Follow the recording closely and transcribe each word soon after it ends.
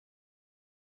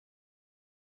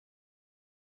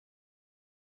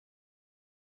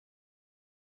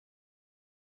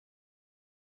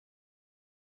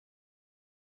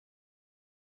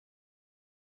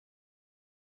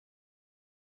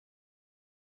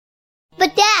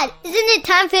But Dad, isn't it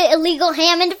time for illegal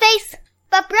ham in the face?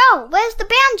 But bro, where's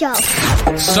the banjo?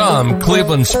 Some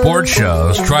Cleveland sports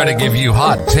shows try to give you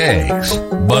hot takes,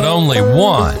 but only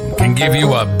one can give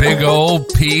you a big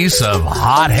old piece of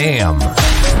hot ham.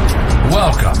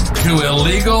 Welcome to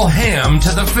Illegal Ham to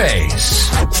the Face.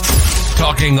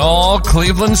 Talking all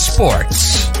Cleveland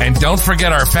sports. And don't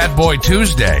forget our Fat Boy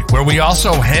Tuesday, where we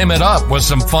also ham it up with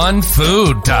some fun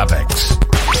food topics.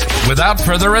 Without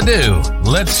further ado,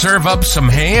 let's serve up some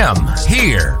ham.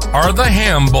 Here are the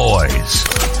Ham Boys,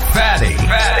 Fatty,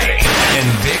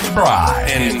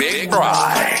 and Big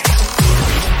Bry.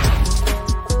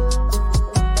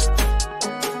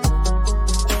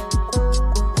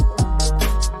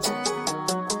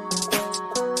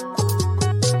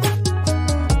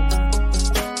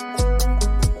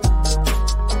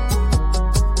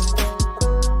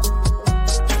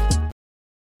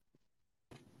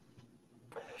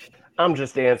 I'm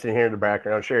just dancing here in the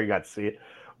background. I'm sure you got to see it.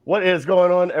 What is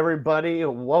going on, everybody?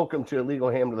 Welcome to Illegal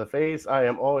Ham to the Face. I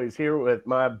am always here with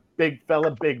my big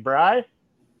fella, Big Bry.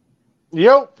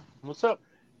 Yo, what's up?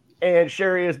 And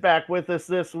Sherry is back with us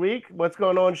this week. What's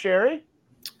going on, Sherry?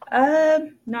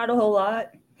 Not a whole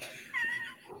lot.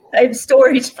 I have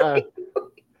stories for you.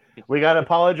 We got to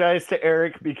apologize to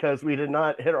Eric because we did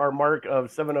not hit our mark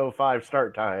of 7:05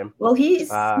 start time. Well, he's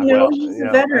he's a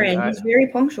veteran. He's very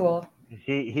punctual.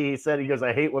 He said, he goes,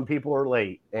 I hate when people are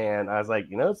late. And I was like,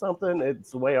 you know something?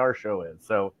 It's the way our show is.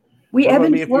 So we ebb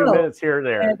and be flow. A few minutes here or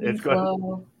there. It's good.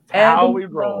 It's how we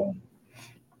roll.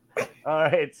 All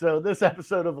right. So this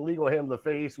episode of Illegal Ham to the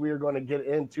Face, we are going to get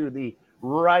into the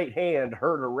right hand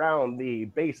heard around the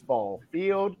baseball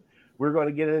field. We're going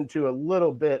to get into a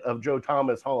little bit of Joe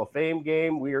Thomas Hall of Fame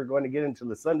game. We are going to get into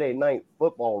the Sunday Night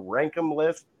Football rankum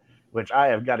list, which I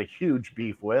have got a huge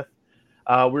beef with.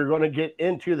 We're going to get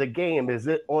into the game. Is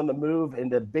it on the move in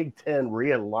the Big Ten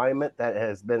realignment that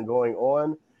has been going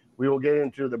on? We will get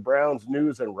into the Browns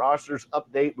news and rosters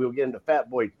update. We will get into Fat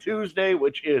Boy Tuesday,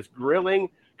 which is grilling,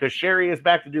 because Sherry is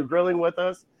back to do grilling with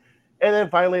us. And then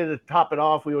finally, to top it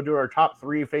off, we will do our top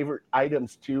 3 favorite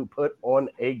items to put on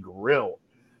a grill.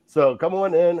 So come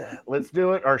on in. Let's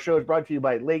do it. Our show is brought to you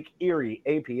by Lake Erie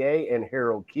APA and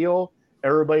Harold Keel.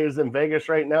 Everybody is in Vegas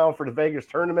right now for the Vegas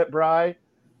tournament, Bry.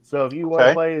 So if you want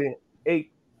to play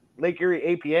Lake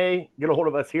Erie APA, get a hold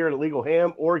of us here at Illegal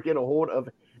Ham or get a hold of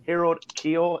Harold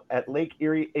Keel at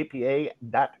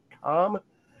LakeErieAPA.com.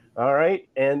 All right.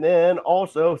 And then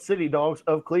also City Dogs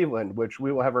of Cleveland, which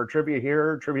we will have our trivia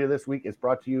here. Trivia this week is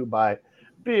brought to you by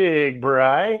Big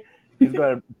Bry. He's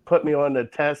going to put me on the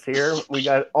test here. We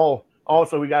got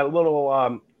we got a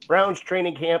little Browns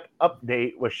training camp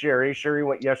update with Sherry. Sherry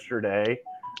went yesterday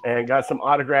and got some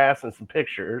autographs and some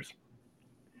pictures.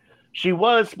 She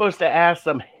was supposed to ask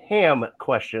some ham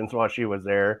questions while she was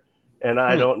there, and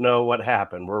I don't know what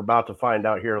happened. We're about to find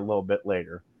out here a little bit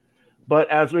later.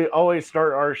 But as we always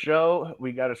start our show,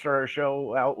 we got to start our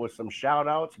show out with some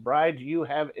shout-outs. Bride, do you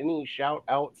have any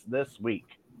shout-outs this week?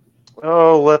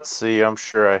 Oh, let's see. I'm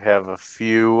sure I have a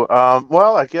few.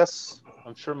 Well, I guess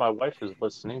I'm sure my wife is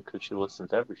listening because she listens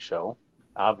to every show,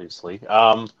 obviously.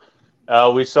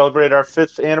 We celebrate our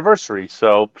 5th anniversary,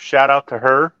 so shout out to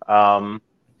her.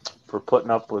 For putting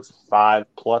up with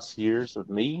 5+ years of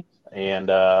me, and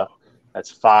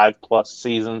that's 5+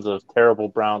 seasons of terrible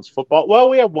Browns football. Well,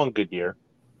 we had one good year.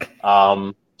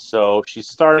 So she's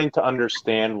starting to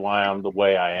understand why I'm the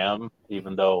way I am,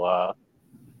 even though, I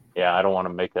don't want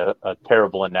to make a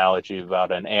terrible analogy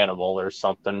about an animal or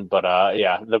something, but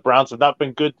the Browns have not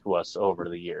been good to us over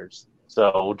the years.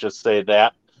 So we'll just say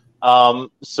that.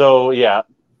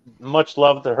 Much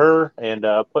love to her and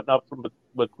putting up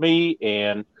with me.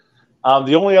 And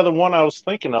the only other one I was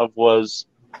thinking of was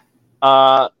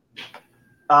on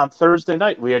Thursday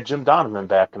night, we had Jim Donovan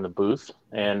back in the booth,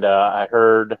 and I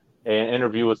heard an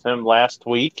interview with him last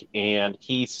week, and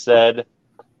he said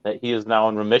that he is now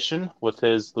in remission with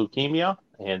his leukemia,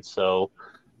 and so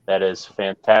that is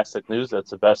fantastic news.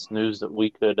 That's the best news that we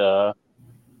could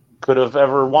have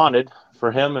ever wanted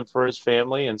for him and for his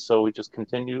family, and so we just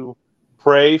continue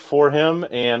pray for him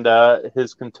and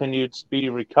his continued speedy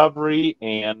recovery,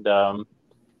 and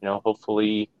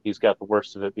hopefully he's got the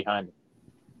worst of it behind him.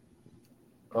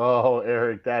 Oh,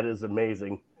 Eric, that is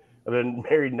amazing. I've been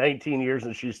married 19 years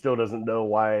and she still doesn't know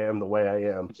why I am the way I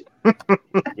am.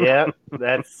 Yeah,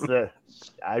 that's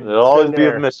it'll always be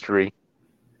a mystery.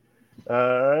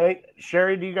 All right,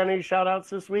 Sherry, do you got any shout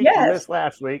outs this week? Yes. You missed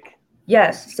last week.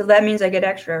 Yes, so that means I get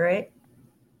extra, right?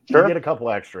 Sure. You get a couple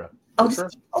extra.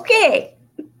 Okay.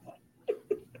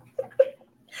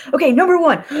 Okay, number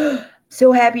 1.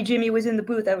 So happy Jimmy was in the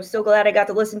booth. I was so glad I got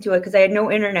to listen to it because I had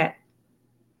no internet.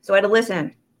 So I had to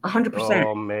listen. 100%.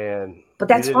 Oh man! But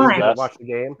that's you didn't fine. Even get to watch the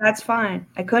game. That's fine.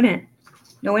 I couldn't.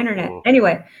 No internet.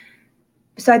 Anyway,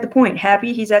 beside the point.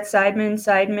 Happy he's at Sidemen.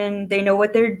 Sidemen, they know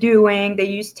what they're doing. They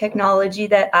use technology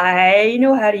that I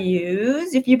know how to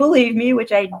use, if you believe me,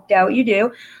 which I doubt you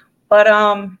do. But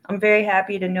I'm very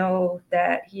happy to know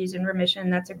that he's in remission.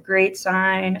 That's a great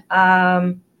sign.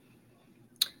 Happy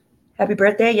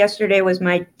birthday. Yesterday was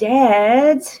my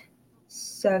dad's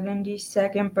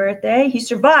 72nd birthday. He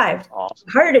survived Awesome.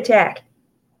 a heart attack,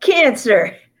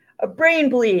 cancer, a brain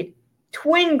bleed,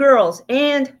 twin girls,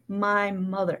 and my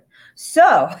mother.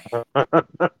 So I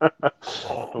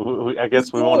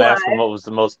guess we won't ask him what was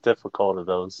the most difficult of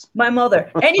those. My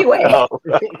mother. Anyway. Oh.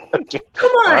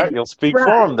 Come on. All right, you'll speak for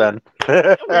him then.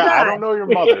 I don't know your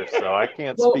mother, so I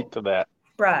can't speak to that.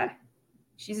 Brad,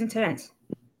 she's intense.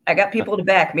 I got people to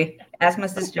back me. Ask my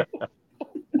sister.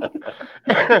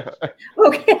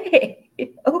 Okay.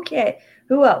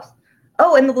 Who else?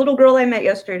 Oh, and the little girl I met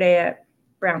yesterday at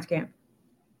Brown's camp.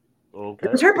 Okay.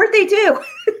 It was her birthday too.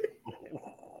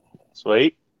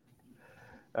 Sweet.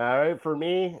 All right, for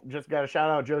me, just got to shout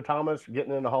out Joe Thomas for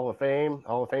getting in the Hall of Fame.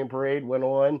 Hall of Fame parade went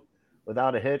on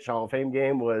without a hitch. Hall of Fame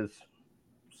game was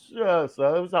so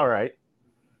it was all right.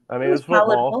 I mean, it was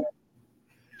football.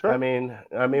 Sure. I mean,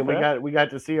 we got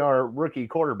to see our rookie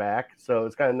quarterback, so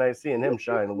it's kind of nice seeing him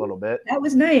shine a little bit. That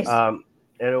was nice. And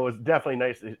it was definitely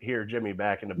nice to hear Jimmy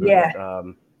back in the booth. Yeah.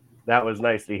 That was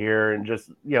nice to hear, and just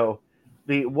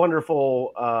the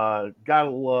wonderful. Gotta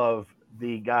love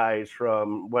the guys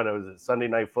from what was it, Sunday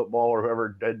Night Football or whoever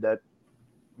did that.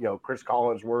 Chris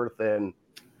Collinsworth and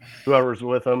whoever's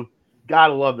with them.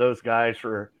 Gotta love those guys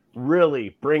for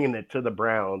really bringing it to the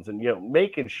Browns and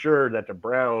making sure that the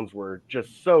Browns were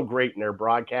just so great in their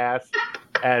broadcast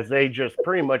as they just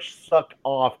pretty much sucked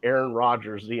off Aaron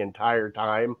Rodgers the entire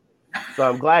time. So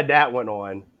I'm glad that went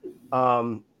on.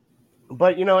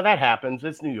 But that happens.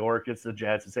 It's New York. It's the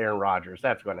Jets. It's Aaron Rodgers.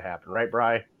 That's going to happen, right,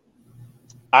 Bri?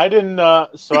 I didn't.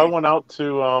 So I went out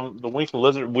to the Wink and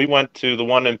Lizard. We went to the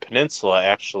one in Peninsula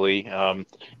actually, and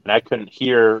I couldn't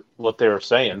hear what they were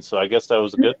saying. So I guess that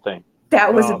was a good thing.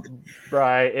 That was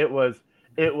right. It was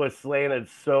slanted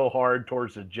so hard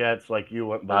towards the Jets, like you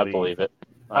wouldn't believe. I believe it.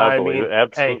 I believe it.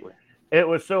 Absolutely. Hey, it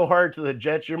was so hard to the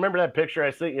Jets. You remember that picture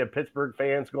I sent you of Pittsburgh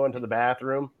fans going to the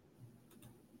bathroom?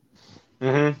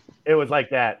 Mm-hmm. It was like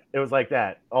that. It was like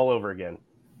that all over again.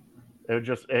 It was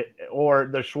just or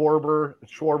the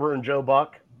Schwarber and Joe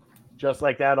Buck, just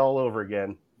like that all over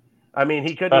again. I mean,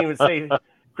 he couldn't even say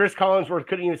Chris Collinsworth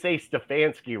couldn't even say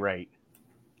Stefanski right.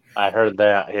 I heard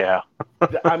that, yeah.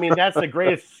 I mean, that's the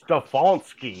greatest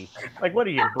Stefanski. Like, what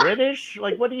are you, British?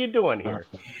 Like, what are you doing here?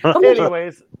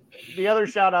 Anyways, the other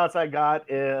shout-outs I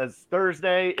got is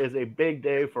Thursday is a big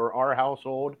day for our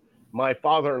household. My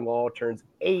father-in-law turns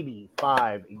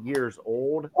 85 years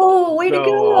old. Oh, way to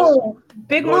go.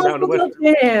 Big milestone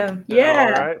to him.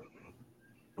 Yeah. All right.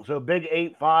 So, big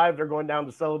 85. They're going down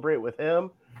to celebrate with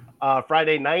him.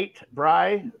 Friday night,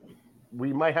 Bri,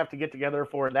 we might have to get together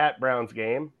for that Browns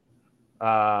game.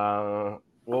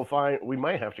 We'll find we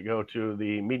might have to go to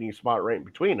the meeting spot right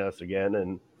between us again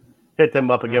and hit them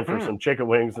up again for some chicken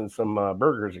wings and some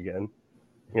burgers again.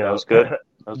 That was good. That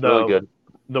was really good.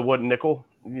 The Wooden Nickel,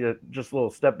 just a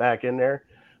little step back in there.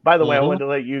 By the way, I wanted to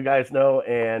let you guys know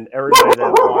and everybody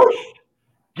that watched.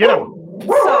 Get them.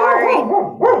 Sorry.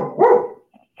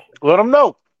 Let them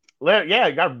know. Yeah,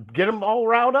 you got to get them all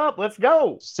riled up. Let's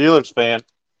go. Steelers fan.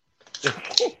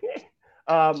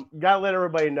 Gotta let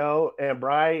everybody know, and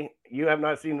Bri, you have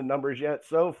not seen the numbers yet.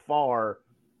 So far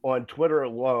on Twitter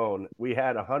alone, we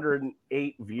had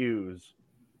 108 views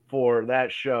for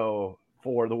that show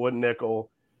for the Wooden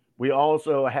Nickel. We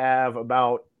also have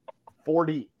about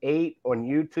 48 on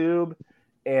YouTube,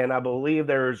 and I believe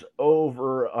there's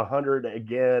over 100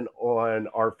 again on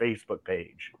our Facebook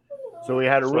page. So we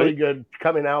had a really good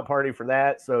coming out party for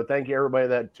that. So thank you everybody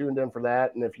that tuned in for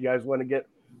that. And if you guys want to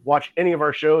watch any of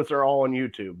our shows, they're all on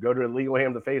YouTube. Go to Legal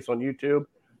Ham the Face on YouTube.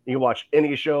 You can watch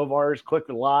any show of ours, click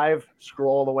the live,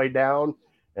 scroll all the way down,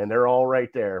 and they're all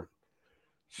right there.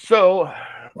 So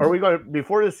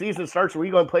before the season starts, are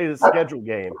we going to play the schedule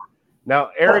game?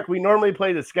 Now, Eric, we normally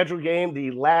play the schedule game,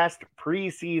 the last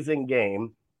preseason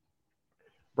game.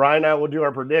 Brian and I will do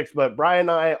our predicts, but Brian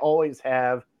and I always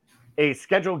have a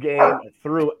schedule game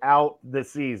throughout the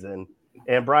season.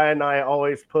 And Brian and I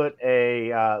always put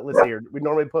let's see here. We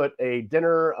normally put a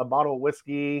dinner, a bottle of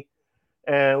whiskey,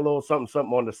 and a little something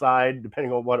on the side,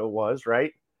 depending on what it was,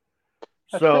 right?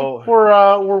 I think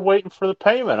we're waiting for the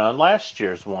payment on last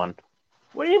year's one.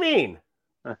 What do you mean?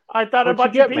 I thought I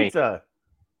bought you pizza.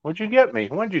 What'd you get me?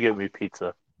 When'd you get me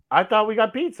pizza? I thought we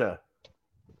got pizza.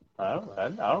 I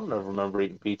don't remember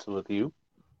eating pizza with you.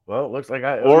 Well, it looks like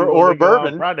I or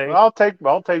bourbon. I'll take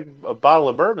a bottle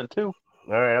of bourbon too.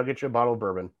 All right, I'll get you a bottle of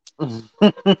bourbon.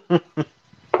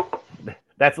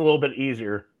 That's a little bit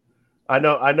easier. I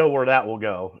know where that will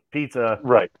go. Pizza.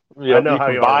 Right. Yeah, I know how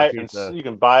you buy it pizza. You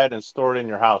can buy it and store it in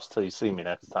your house till you see me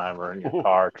next time, or in your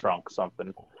car, trunk,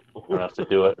 something. You don't have to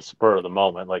do it spur of the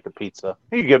moment like a pizza.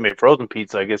 You can give me a frozen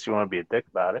pizza. I guess you want to be a dick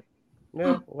about it.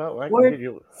 Yeah, well, I can give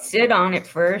you. Sit on it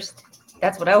first.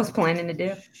 That's what I was planning to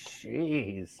do.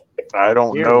 Jeez. I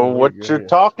don't know what you're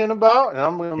talking about, and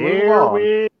I'm going to move on.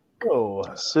 Here we go.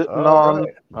 Sitting on.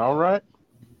 All right.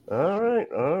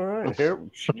 Here,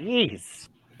 jeez.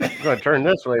 I'm going to turn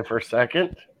this way for a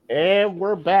second, and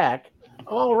we're back.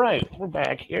 All right, we're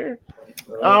back here.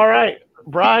 All right,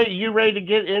 Brian, you ready to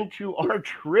get into our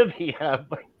trivia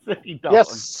by City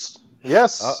Dogs?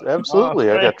 Yes, absolutely.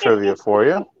 Right. I got trivia for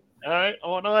you. All right,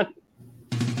 hold on.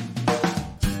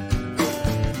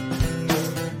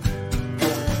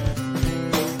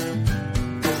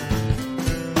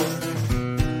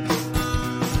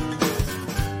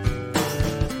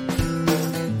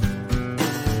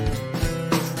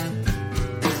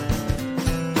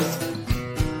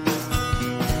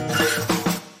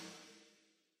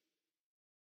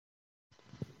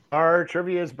 Our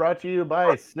trivia is brought to you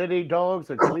by City Dogs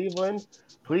of Cleveland.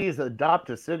 Please adopt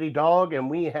a city dog. And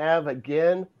we have,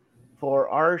 again, for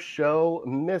our show,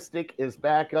 Mystic is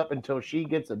back up until she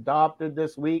gets adopted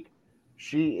this week.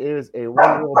 She is a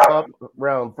 1-year-old pup,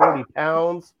 around 40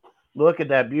 pounds. Look at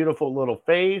that beautiful little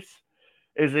face.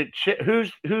 Is it Chip?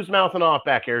 Who's mouthing off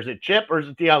back here? Is it Chip or is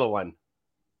it the other one?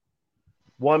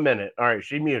 1 minute. All right,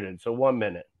 she muted, so 1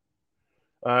 minute.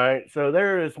 All right, so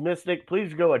there is Mystic.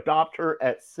 Please go adopt her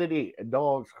at City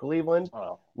Dogs Cleveland.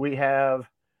 Oh. We have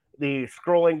the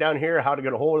scrolling down here, how to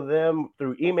get a hold of them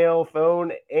through email,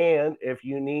 phone, and if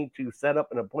you need to set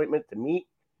up an appointment to meet,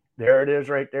 there it is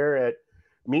right there at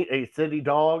Meet a City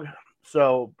Dog.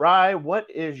 So, Bri, what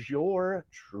is your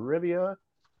trivia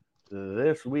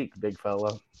this week, big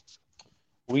fella?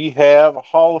 We have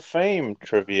Hall of Fame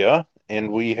trivia,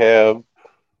 and we have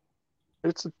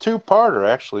it's a two-parter,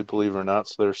 actually, believe it or not.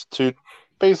 So there's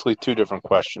basically two different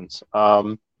questions.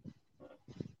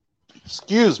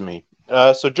 Excuse me.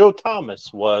 So Joe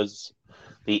Thomas was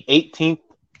the 18th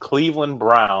Cleveland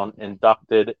Brown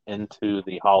inducted into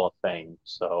the Hall of Fame.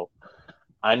 So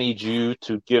I need you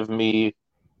to give me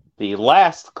the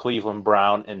last Cleveland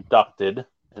Brown inducted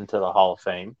into the Hall of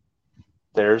Fame.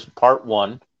 There's part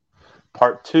one.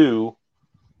 Part two,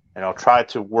 and I'll try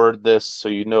to word this so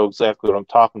you know exactly what I'm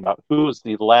talking about. Who is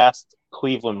the last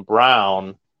Cleveland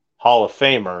Brown Hall of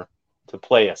Famer to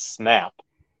play a snap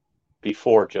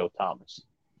before Joe Thomas?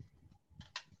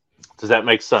 Does that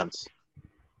make sense?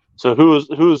 So who's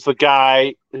the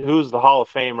guy, who's the Hall of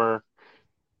Famer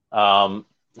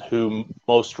who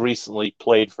most recently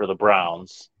played for the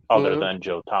Browns other than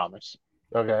Joe Thomas?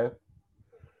 Okay.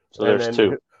 So there's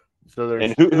two.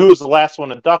 And who was the last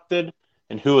one inducted?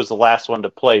 And who was the last one to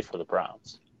play for the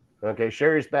Browns? Okay,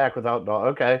 Sherry's back without dog.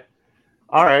 Okay.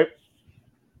 All right.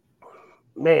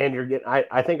 Man, you're getting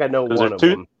I think I know one of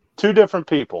them. Two different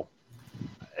people.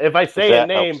 If I say a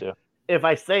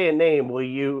name, will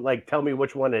you tell me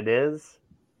which one it is?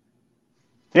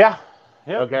 Yeah.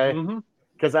 Okay.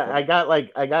 Because I got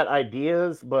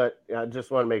ideas, but I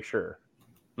just want to make sure.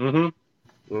 Okay.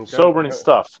 Sobering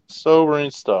stuff.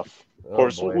 Of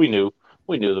course, we knew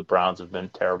the Browns have been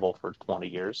terrible for 20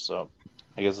 years, so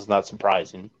I guess it's not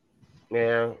surprising.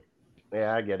 Yeah,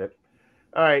 I get it.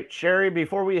 All right, Sherry,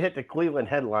 before we hit the Cleveland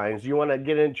headlines, you want to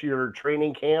get into your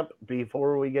training camp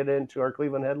before we get into our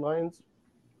Cleveland headlines?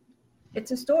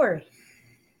 It's a story.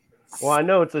 Well, I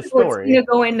know it's a story. It's going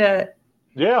to go into...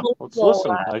 Yeah, let's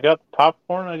listen. I got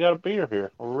popcorn. I got a beer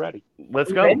here. We're ready.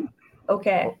 Let's go. Ready?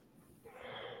 Okay.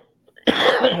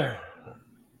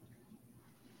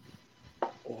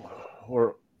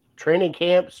 Or training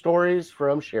camp stories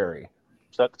from Sherry.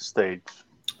 Set the stage.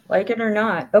 Like it or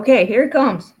not. Okay, here it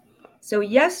comes. So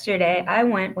yesterday, I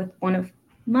went with one of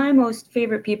my most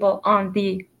favorite people on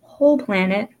the whole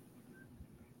planet,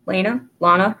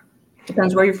 Lana,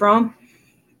 depends where you're from.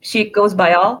 She goes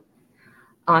by all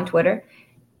on Twitter.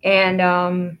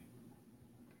 And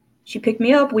she picked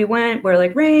me up. We went. We're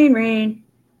like, rain,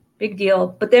 big deal.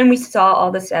 But then we saw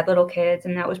all the sad little kids,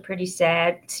 and that was pretty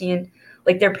sad seeing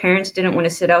their parents didn't want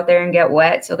to sit out there and get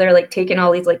wet. So they're taking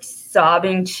all these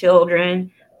sobbing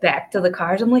children back to the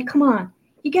cars. I'm like, come on,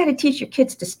 you got to teach your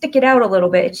kids to stick it out a little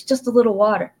bit. It's just a little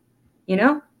water, you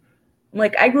know? I'm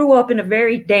like, I grew up in a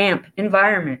very damp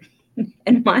environment.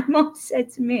 And my mom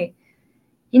said to me,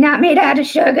 you're not made out of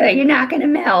sugar. You're not going to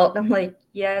melt. I'm like,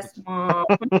 yes, Mom.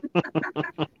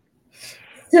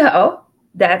 So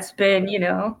that's been,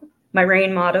 my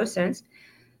reign motto since.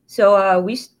 So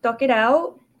we stuck it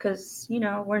out because,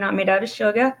 we're not made out of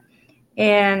sugar.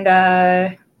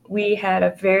 And we had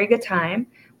a very good time.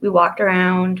 We walked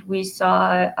around. We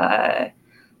saw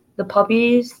the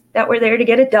puppies that were there to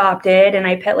get adopted, and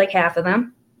I pet like half of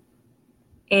them.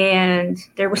 And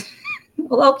there was,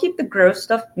 well, I'll keep the gross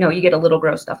stuff. No, you get a little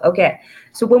gross stuff. Okay.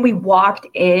 So when we walked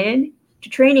in to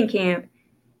training camp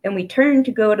and we turned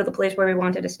to go to the place where we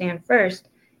wanted to stand first,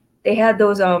 they had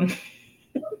those,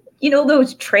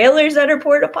 those trailers that are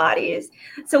porta potties.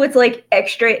 So it's like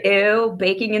extra ew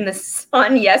baking in the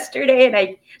sun yesterday.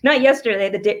 And not yesterday,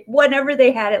 the day, whenever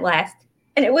they had it last.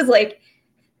 And it was like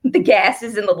the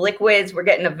gases and the liquids were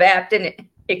getting evapped and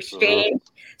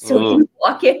exchanged. So you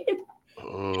walk in.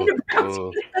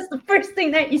 That's the first thing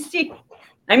that you see.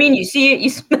 I mean, you see it, you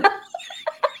smell it.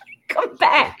 Come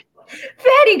back.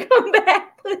 Fatty, come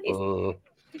back, please.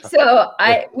 So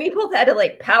we both had to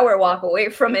like power walk away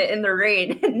from it in the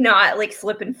rain and not like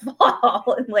slip and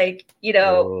fall and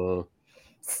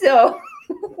So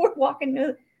we're walking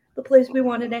to the place we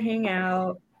wanted to hang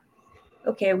out.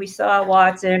 Okay, we saw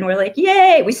Watson. We're like,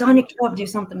 yay! We saw Nick Chubb do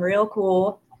something real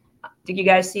cool. Did you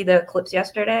guys see the clips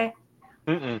yesterday?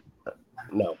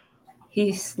 No.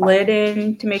 He slid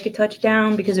in to make a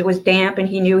touchdown because it was damp and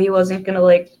he knew he wasn't going to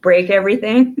like break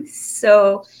everything.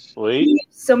 So sweet.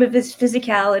 Some of his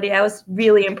physicality, I was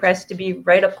really impressed to be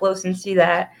right up close and see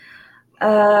that.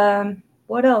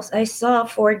 What else? I saw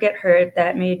Ford get hurt.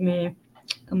 That made me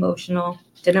emotional.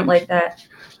 Didn't like that.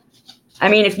 I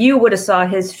mean, if you would have saw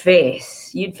his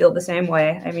face, you'd feel the same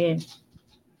way. I mean,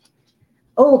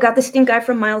 got the stink eye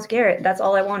from Myles Garrett. That's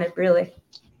all I wanted, really.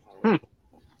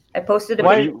 I posted a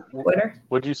picture on Twitter.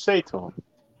 What'd you say to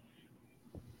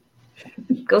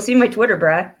him? Go see my Twitter,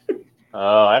 Brad.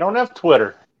 I don't have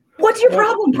Twitter. What's your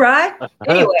problem, Brad?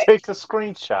 Anyway. Take a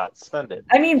screenshot. Send it.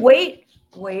 I mean, wait,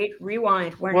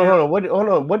 rewind. Hold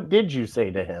on. What did you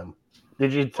say to him?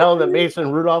 Did you tell him that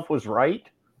Mason Rudolph was right?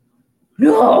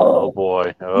 No. Oh,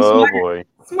 boy. Boy.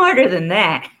 Smarter than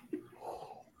that.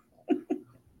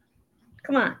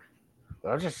 Come on.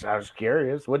 I was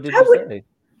curious. What did you say?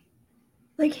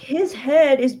 Like, his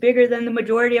head is bigger than the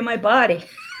majority of my body.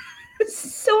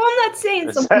 So I'm not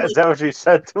saying something. Is that what you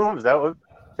said to him? Is that what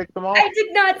picked him off? I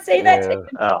did not say that to him.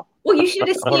 Oh. Well, you should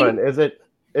have seen. Hold on.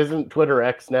 Isn't Twitter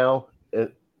X now?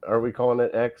 Are we calling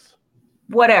it X?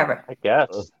 Whatever. I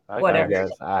guess. Whatever.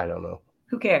 I don't know.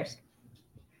 Who cares?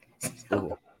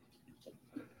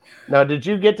 Now, did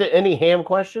you get to any ham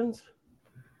questions?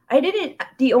 I didn't.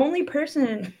 The only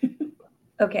person.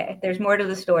 Okay, there's more to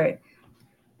the story.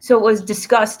 So it was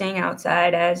disgusting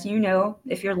outside, as you know,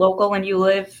 if you're local and you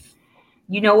live,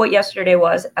 you know what yesterday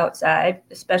was outside,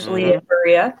 especially in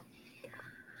Berea.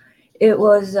 It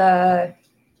was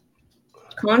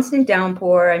constant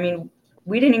downpour. I mean,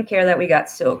 we didn't care that we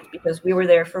got soaked because we were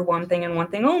there for one thing and one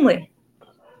thing only.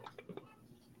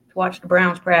 To watch the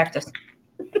Browns practice.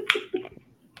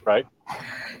 Right.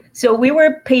 So we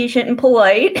were patient and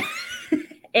polite.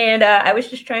 And I was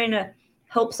just trying to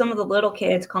help some of the little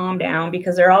kids calm down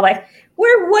because they're all like,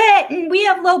 we're wet and we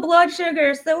have low blood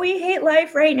sugar, so we hate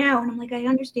life right now. And I'm like, I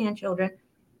understand, children.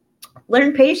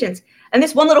 Learn patience. And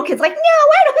this one little kid's like, no,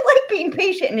 I don't like being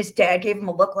patient. And his dad gave him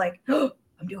a look like, oh,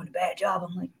 I'm doing a bad job.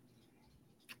 I'm like,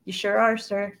 you sure are,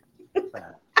 sir.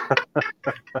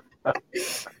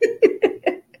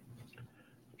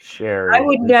 Sherry. I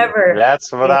would never.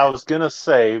 That's what I was going to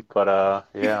say, but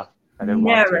yeah, I didn't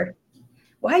want to.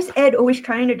 Why is Ed always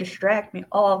trying to distract me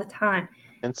all the time?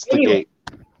 Instigate.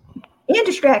 Anyway, and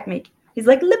distract me. He's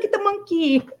like, look at the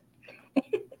monkey.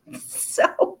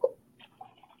 So,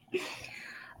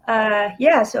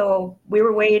 so we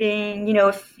were waiting. You know,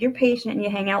 if you're patient and you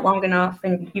hang out long enough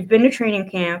and you've been to training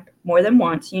camp more than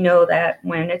once, you know that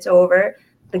when it's over,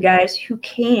 the guys who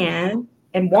can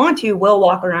and want to will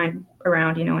walk around,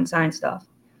 and sign stuff.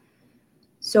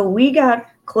 So we got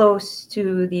close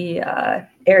to the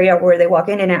area where they walk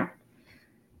in and out.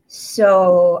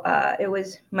 So it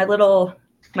was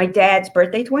my dad's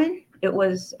birthday twin. It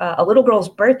was a little girl's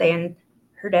birthday, and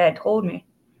her dad told me.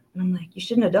 And I'm like, you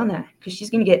shouldn't have done that because she's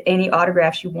going to get any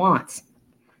autograph she wants.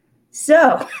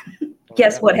 So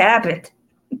guess what happened?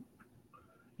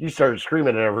 You started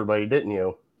screaming at everybody, didn't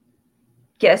you?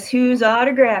 Guess whose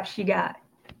autograph she got?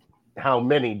 How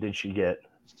many did she get?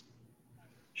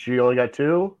 She only got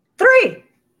 2? 3.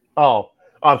 Oh,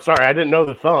 I'm sorry. I didn't know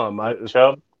the thumb.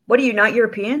 What are you, not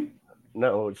European?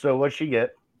 No. So what'd she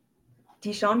get?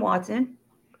 Deshaun Watson.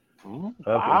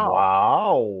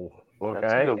 Wow.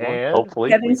 Okay. And hopefully,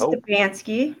 Kevin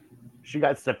Stefanski. She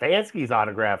got Stefanski's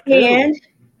autograph too. And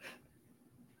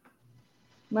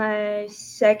My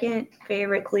second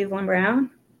favorite Cleveland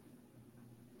Brown,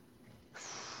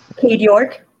 Cade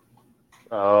York.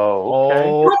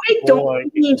 Oh, okay.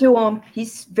 Don't be mean to him.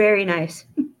 He's very nice.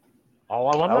 Oh,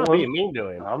 I'm not being mean to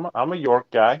him. I'm a York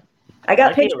guy. I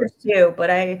got pictures too, but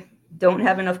I don't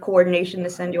have enough coordination to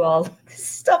send you all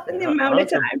stuff in the amount of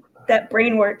time that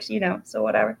brain works, so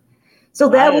whatever. So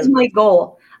that was my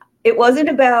goal. It wasn't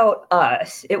about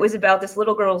us. It was about this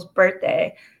little girl's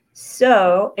birthday.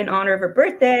 So in honor of her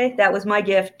birthday, that was my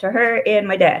gift to her and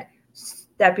my dad.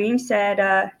 That being said,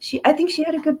 I think she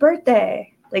had a good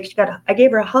birthday. Like I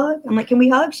gave her a hug. I'm like, can we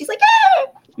hug? She's like, yeah.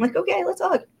 I'm like, okay, let's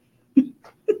hug.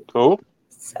 Cool.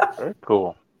 Very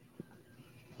cool.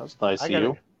 That's nice of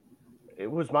you.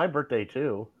 It was my birthday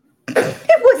too.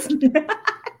 It was not.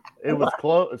 It was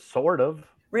close, sort of.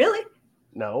 Really?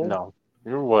 No.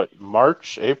 You're what?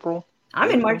 March, April? I'm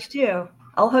in March too.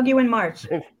 I'll hug you in March.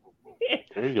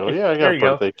 There you go. Yeah, I got a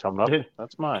birthday coming up.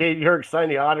 That's mine. Kate York signed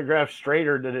the autograph straight,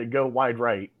 or did it go wide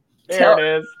right? There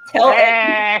it is. Tell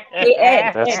Ed. Hey,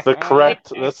 Ed. That's the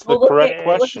correct. That's the correct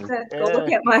question. Go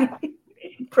look at my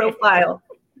profile.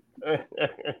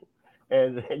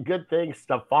 And good thing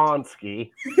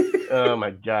Stefanski. Oh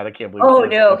my God, I can't believe. Oh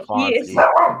no, he is.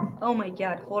 Oh my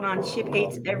God, hold on. Chip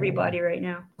hates everybody right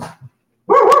now.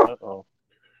 Uh-oh.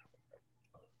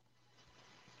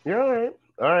 You're all right.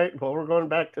 All right. Well, we're going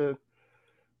back to.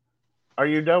 Are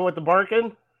you done with the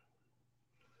barking?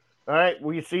 All right.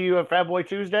 We see you at Fat Boy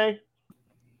Tuesday.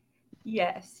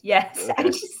 Yes.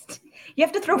 Okay. You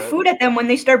have to throw food at them when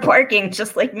they start barking,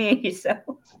 just like me. So.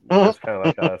 That's kind of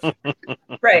like us.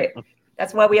 Right.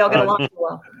 That's why we all get along so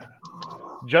well.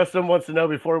 Justin wants to know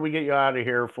before we get you out of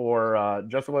here.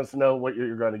 Justin wants to know what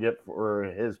you're going to get for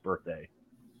his birthday.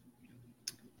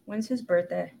 When's his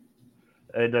birthday?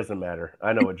 It doesn't matter.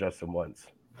 I know what Justin wants.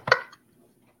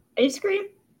 Ice cream?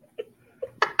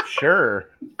 Sure.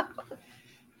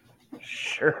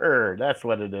 That's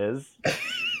what it is.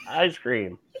 Ice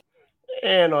cream.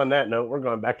 And on that note, we're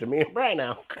going back to me and Brian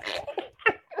now.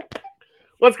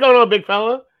 What's going on, big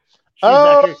fella?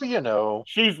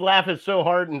 She's laughing so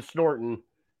hard and snorting.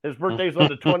 His birthday's on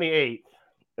the 28th.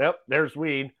 Yep, there's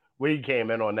weed. Weed came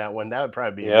in on that one. That would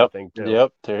probably be a good thing,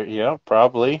 too. Yep,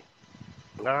 probably.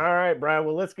 All right, Brian.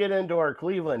 Well, let's get into our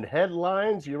Cleveland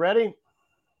headlines. You ready?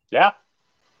 Yeah.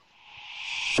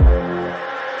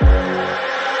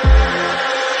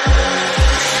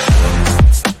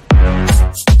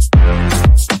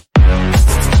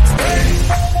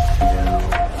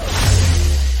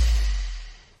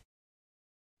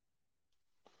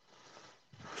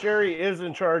 Sherry is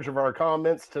in charge of our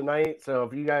comments tonight, so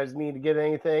if you guys need to get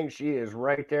anything, she is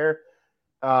right there.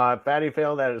 Fatty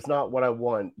Fail, that is not what I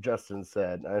want, Justin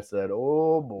said. I said,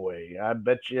 oh boy, I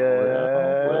bet you.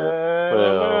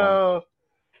 Well.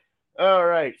 All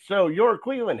right, so your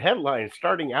Cleveland headline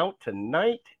starting out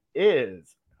tonight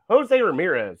is Jose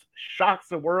Ramirez shocks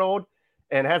the world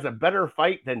and has a better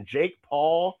fight than Jake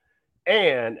Paul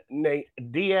and Nate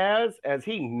Diaz as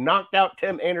he knocked out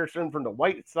Tim Anderson from the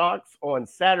White Sox on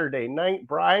Saturday night.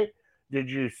 Bri, did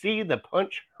you see the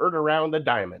punch heard around the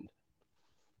diamond?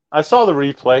 I saw the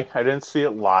replay. I didn't see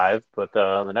it live, but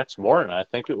the next morning, I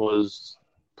think it was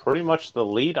pretty much the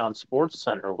lead on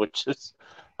SportsCenter, which is,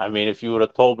 I mean, if you would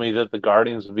have told me that the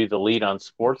Guardians would be the lead on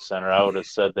SportsCenter, I would have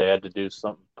said they had to do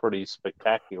something pretty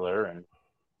spectacular. And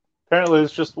apparently it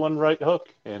was just one right hook,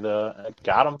 and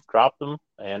got him, dropped him,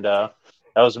 and that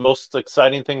was the most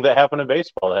exciting thing that happened in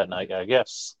baseball that night, I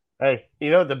guess. Hey,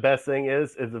 you know what the best thing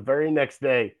is the very next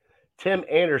day, Tim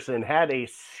Anderson had a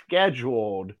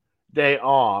scheduled day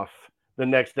off the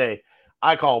next day.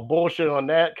 I call bullshit on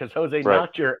that because Jose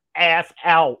knocked your ass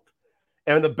out.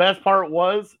 And the best part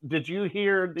was, did you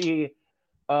hear the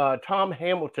Tom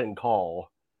Hamilton call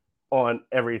on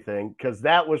everything? Because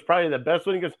that was probably the best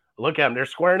one. He goes, look at them. They're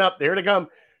squaring up. There they come.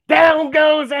 Down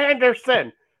goes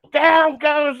Anderson. Down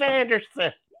goes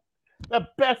Anderson. The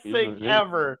best thing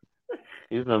ever.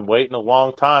 He's been waiting a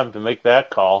long time to make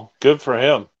that call. Good for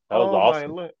him. That was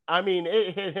awesome. I mean,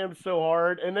 it hit him so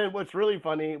hard. And then what's really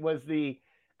funny was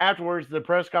afterwards, the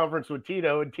press conference with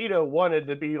Tito, and Tito wanted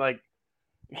to be like,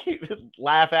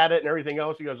 laugh at it and everything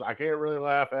else. He goes, I can't really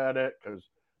laugh at it because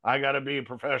I got to be a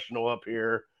professional up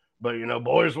here. But,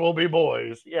 boys will be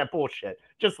boys. Yeah, bullshit.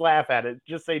 Just laugh at it.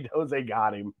 Just say Jose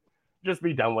got him. Just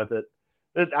be done with it.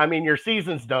 I mean, your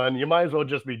season's done. You might as well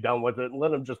just be done with it and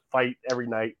let them just fight every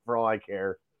night for all I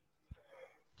care.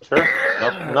 Sure.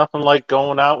 Nothing like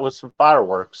going out with some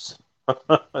fireworks. A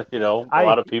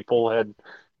lot of people had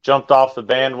jumped off the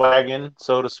bandwagon,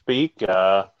 so to speak.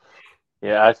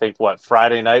 Yeah, I think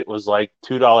Friday night was like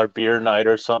 $2 beer night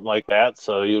or something like that.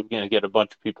 So you're gonna get a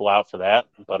bunch of people out for that.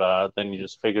 But then you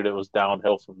just figured it was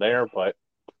downhill from there. But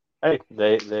hey,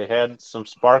 they had some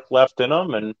spark left in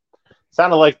them, and it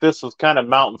sounded like this was kind of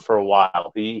mounting for a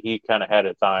while. He kind of had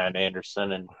his eye on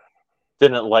Anderson and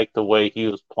didn't like the way he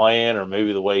was playing, or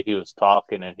maybe the way he was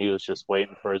talking, and he was just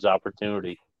waiting for his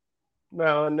opportunity.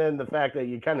 Well, and then the fact that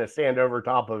you kind of stand over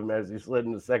top of him as he slid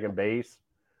into second base,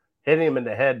 hitting him in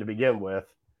the head to begin with,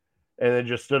 and then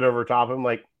just stood over top of him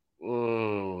like,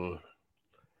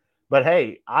 But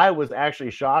hey, I was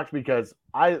actually shocked because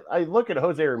I look at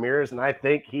Jose Ramirez and I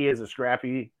think he is a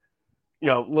scrappy,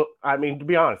 look, I mean, to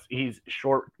be honest, he's a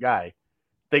short guy.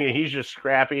 Thinking he's just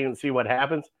scrappy and see what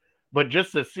happens. But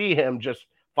just to see him just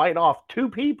fight off two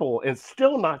people and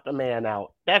still knock the man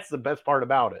out, that's the best part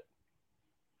about it.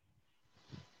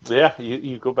 Yeah,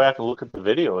 you go back and look at the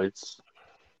video.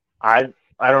 I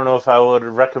don't know if I would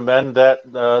recommend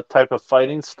that type of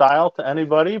fighting style to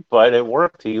anybody, but it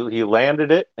worked. He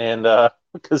landed it, and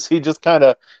because he just kind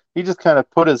of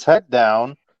put his head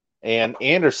down, and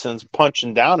Anderson's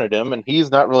punching down at him, and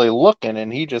he's not really looking,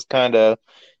 and he just kind of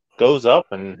goes up,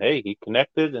 and hey, he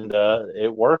connected, and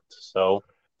it worked. So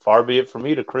far be it for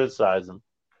me to criticize him.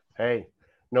 Hey, you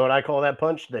know what I call that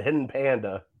punch? The hidden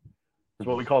panda. It's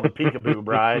what we call the peekaboo,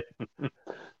 Bri.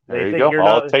 There you go.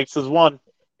 All it takes is one.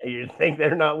 You think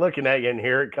they're not looking at you, and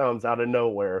here it comes out of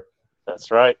nowhere. That's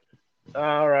right.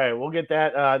 All right, we'll get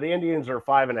that. The Indians are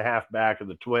 5.5 back of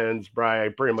the Twins. Bri, I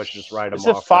pretty much just write them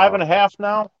off. Is it 5.5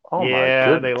 now? Oh, yeah,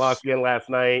 my goodness. They lost again last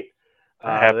night.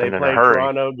 They played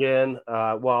Toronto again.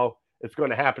 Well, it's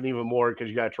going to happen even more because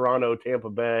you got Toronto,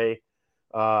 Tampa Bay,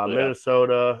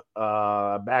 Minnesota,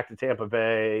 back to Tampa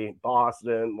Bay,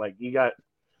 Boston. Like you got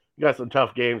some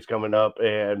tough games coming up,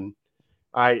 and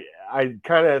I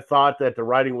kind of thought that the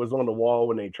writing was on the wall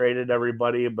when they traded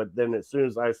everybody, but then as soon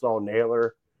as I saw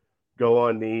Naylor go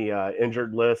on the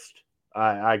injured list,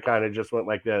 I kind of just went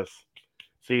like this: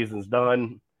 season's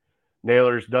done.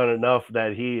 Naylor's done enough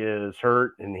that he is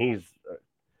hurt, and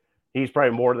he's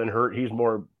probably more than hurt. He's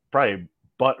more probably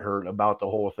butthurt about the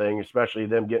whole thing, especially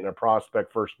them getting a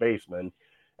prospect first baseman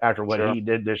after what he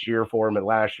did this year for him and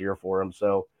last year for him.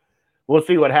 So we'll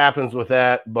see what happens with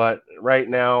that. But right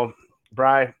now,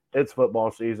 Bri, it's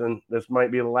football season. This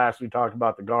might be the last we talk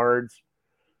about the guards.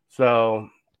 So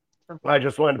I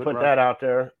just wanted to put that out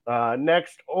there.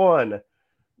 Next on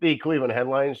the Cleveland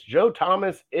headlines, Joe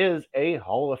Thomas is a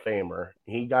Hall of Famer.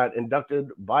 He got inducted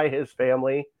by his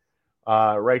family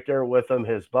right there with him,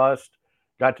 his bust.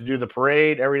 Got to do the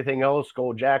parade, everything else,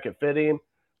 gold jacket fitting.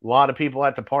 A lot of people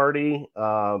at the party.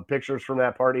 Pictures from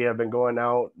that party have been going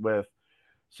out with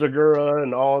Segura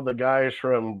and all the guys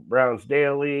from Browns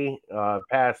Daily,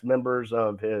 past members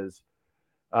of his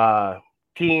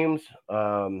teams.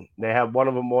 They have one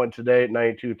of them on today at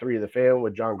 92.3 The Fan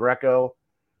with John Greco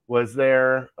was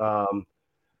there.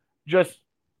 Just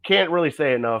can't really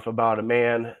say enough about a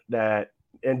man that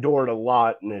endured a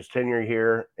lot in his tenure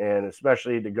here, and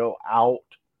especially to go out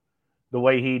the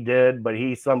way he did, but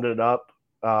he summed it up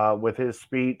with his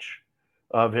speech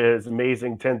of his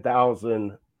amazing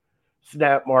 10,000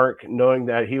 snap mark, knowing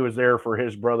that he was there for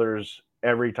his brothers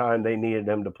every time they needed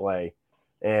him to play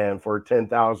and for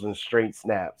 10,000 straight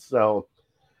snaps. So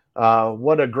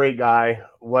what a great guy.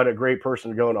 What a great person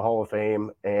to go in the Hall of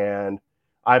Fame. And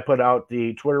I put out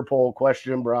the Twitter poll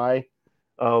question, Bri,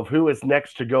 of who is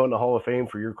next to go in the Hall of Fame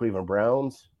for your Cleveland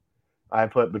Browns. I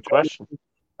put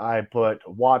I put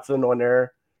Watson on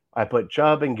there. I put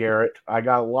Chubb and Garrett. I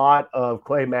got a lot of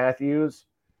Clay Matthews.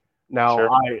 Now,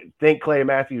 I think Clay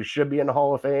Matthews should be in the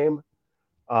Hall of Fame,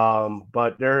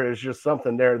 but there is just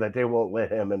something there that they won't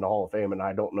let him in the Hall of Fame, and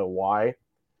I don't know why.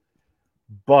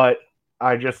 But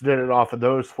I just did it off of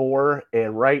those four,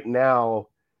 and right now,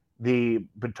 the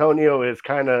Bitonio is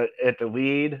kind of at the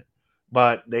lead,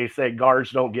 but they say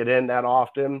guards don't get in that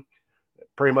often.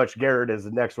 Pretty much Garrett is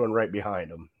the next one right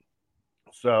behind him.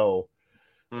 So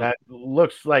that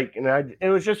looks like, and it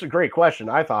was just a great question.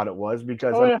 I thought it was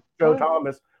because Joe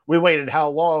Thomas, we waited how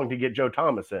long to get Joe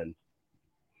Thomas in?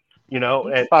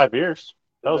 And 5 years.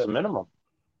 That was a minimum.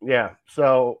 Yeah.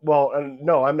 So,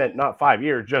 no, I meant not 5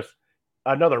 years, just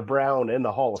another Brown in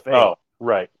the Hall of Fame. Oh,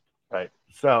 right.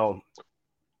 So,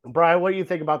 Brian, what do you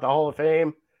think about the Hall of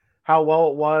Fame? How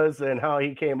well it was and how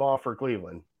he came off for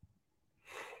Cleveland?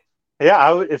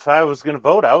 Yeah, if I was going to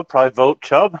vote, I would probably vote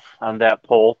Chubb on that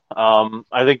poll.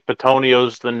 I think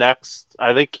Bitonio's the next.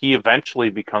 I think he eventually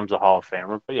becomes a Hall of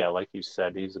Famer. But yeah, like you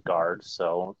said, he's a guard,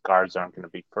 so guards aren't going to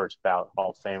be first ballot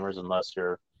Hall of Famers unless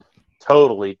you're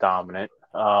totally dominant.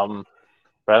 But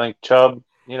I think Chubb,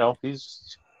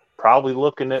 he's probably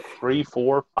looking at 3,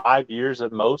 4, 5 years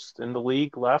at most in the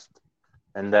league left.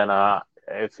 And then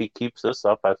if he keeps this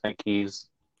up, I think he's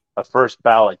a first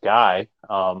ballot guy.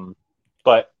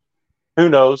 But who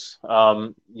knows?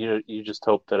 You just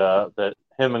hope that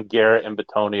him and Garrett and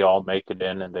Batoni all make it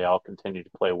in, and they all continue to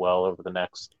play well over the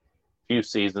next few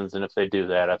seasons. And if they do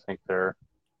that, I think they're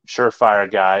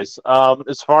surefire guys.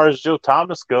 As far as Joe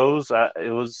Thomas goes,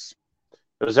 it was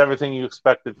everything you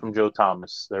expected from Joe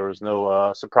Thomas. There was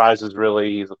no surprises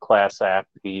really. He's a class act.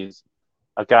 He's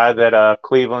a guy that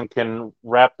Cleveland can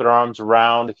wrap their arms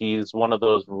around. He's one of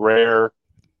those rare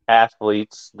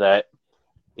athletes that,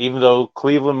 even though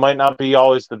Cleveland might not be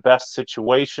always the best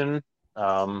situation,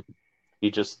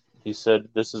 he said,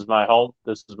 "This is my home.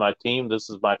 This is my team. This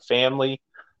is my family.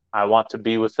 I want to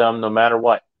be with them no matter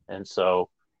what." And so,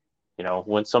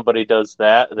 when somebody does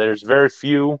that, there's very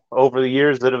few over the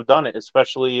years that have done it,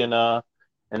 especially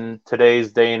in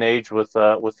today's day and age with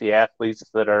the athletes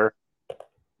that are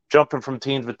jumping from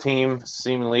team to team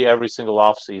seemingly every single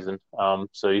offseason.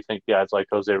 So you think guys like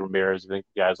Jose Ramirez, you think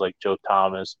guys like Joe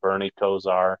Thomas, Bernie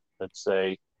Kosar that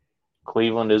say,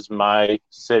 Cleveland is my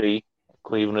city,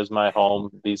 Cleveland is my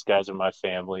home, these guys are my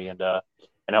family, and I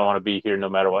want to be here no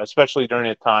matter what, especially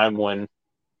during a time when,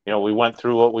 we went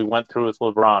through what we went through with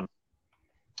LeBron.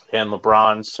 And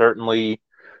LeBron certainly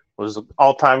was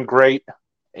all-time great,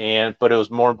 but it was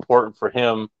more important for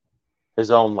him, his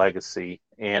own legacy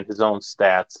and his own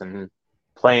stats and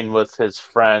playing with his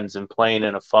friends and playing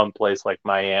in a fun place like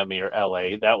Miami or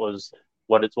LA. That was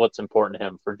what's important to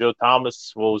him. For Joe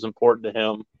Thomas, what was important to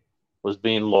him was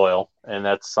being loyal, and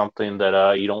that's something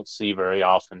that you don't see very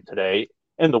often today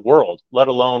in the world, let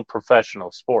alone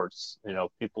professional sports.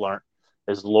 People aren't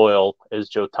as loyal as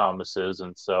Joe Thomas is,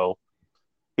 and so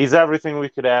he's everything we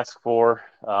could ask for.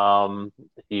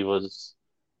 He was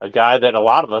a guy that a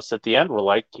lot of us at the end were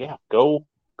like, yeah, go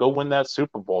win that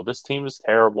Super Bowl. This team is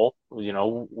terrible.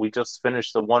 We just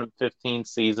finished the 1-15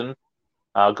 season.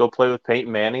 Go play with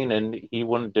Peyton Manning, and he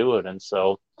wouldn't do it. And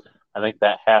so I think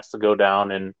that has to go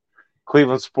down in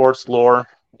Cleveland sports lore,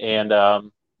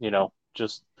 and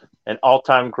just an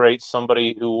all-time great,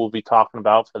 somebody who we'll be talking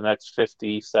about for the next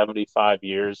 50, 75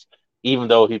 years, even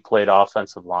though he played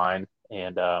offensive line.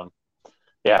 And a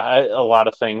lot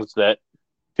of things that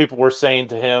people were saying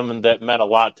to him and that meant a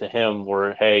lot to him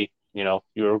were, hey,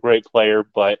 you're a great player,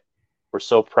 but we're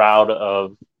so proud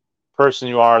of the person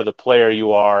you are, the player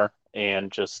you are,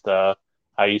 and just how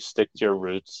you stick to your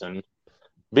roots. And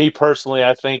me personally,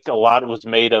 I think a lot was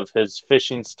made of his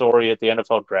fishing story at the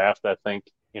NFL draft. I think,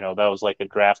 that was like a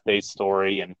draft day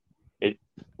story, and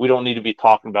we don't need to be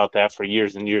talking about that for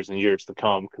years and years and years to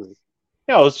come, because,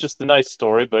 it's just a nice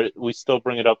story, but we still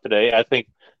bring it up today. I think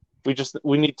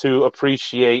we need to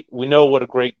appreciate, we know what a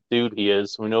great dude he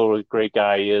is. We know what a great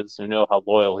guy he is. We know how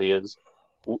loyal he is.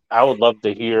 I would love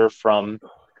to hear from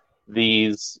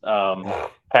these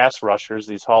pass rushers,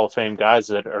 these Hall of Fame guys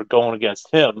that are going against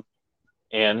him,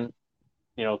 and,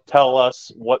 tell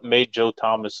us what made Joe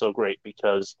Thomas so great,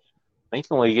 because I think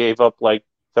he only gave up like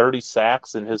 30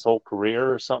 sacks in his whole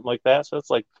career or something like that. So it's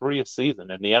like 3 a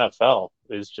season in the NFL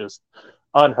is just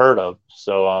unheard of.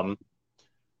 So,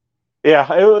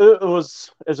 it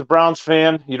was, as a Browns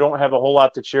fan, you don't have a whole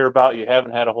lot to cheer about. You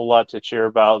haven't had a whole lot to cheer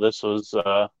about. This was,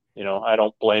 I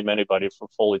don't blame anybody for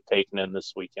fully taking in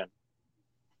this weekend.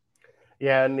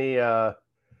 Yeah, and the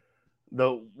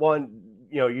one,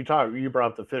 you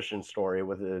brought up the fishing story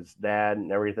with his dad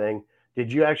and everything.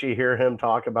 Did you actually hear him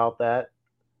talk about that?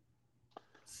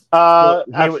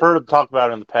 I've heard him talk about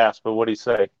it in the past, but what did he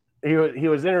say? He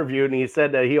was interviewed, and he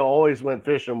said that he always went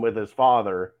fishing with his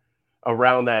father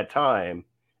around that time,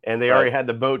 and they already had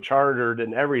the boat chartered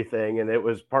and everything, and it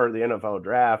was part of the NFL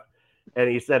draft. And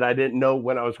he said, I didn't know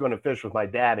when I was going to fish with my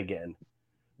dad again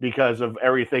because of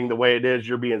everything the way it is.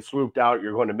 You're being swooped out.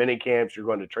 You're going to mini camps. You're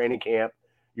going to training camp.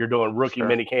 You're doing rookie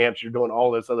mini camps. You're doing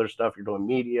all this other stuff. You're doing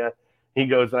media. He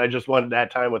goes, and I just wanted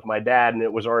that time with my dad, and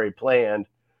it was already planned.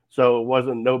 So it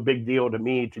wasn't no big deal to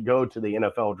me to go to the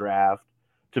NFL draft,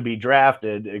 to be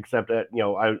drafted, except that,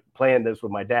 I planned this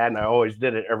with my dad, and I always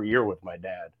did it every year with my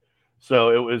dad. So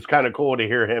it was kind of cool to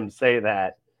hear him say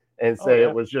that and say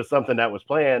it was just something that was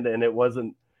planned, and it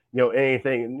wasn't,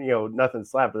 anything, nothing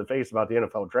slapped in the face about the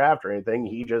NFL draft or anything.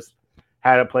 He just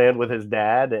had it planned with his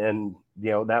dad, and,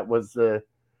 that was the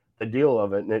deal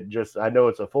of it. And it just, I know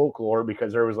it's a folklore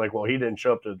because there was like, well, he didn't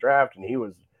show up to the draft, and he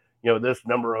was, this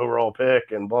number overall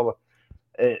pick and blah,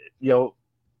 blah.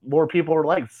 More people are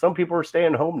like, some people are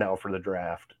staying home now for the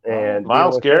draft. And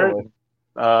Myles Garrett,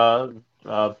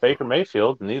 Baker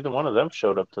Mayfield, neither one of them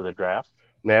showed up to the draft.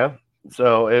 Yeah.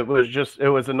 So it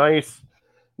was a nice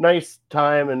nice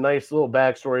time and nice little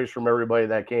backstories from everybody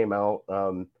that came out.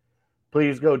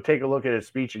 Please go take a look at his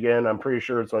speech again. I'm pretty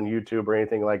sure it's on YouTube or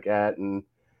anything like that. And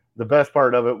the best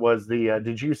part of it was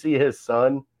did you see his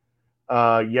son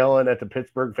yelling at the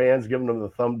Pittsburgh fans, giving them the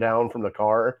thumb down from the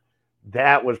car?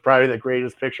 That was probably the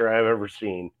greatest picture I've ever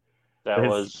seen. That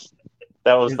was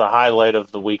the highlight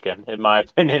of the weekend, in my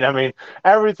opinion. I mean,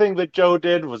 everything that Joe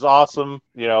did was awesome.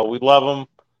 We love him,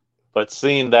 but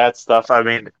seeing that stuff, I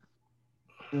mean,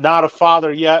 not a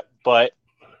father yet, but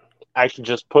I can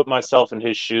just put myself in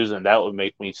his shoes, and that would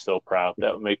make me so proud.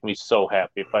 That would make me so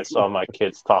happy if I saw my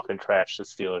kids talking trash to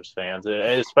Steelers fans, and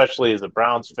especially as a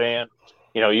Browns fan.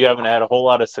 You haven't had a whole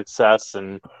lot of success,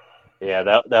 and yeah,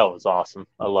 that was awesome.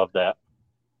 I love that.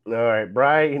 All right,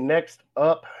 Brian, next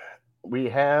up, we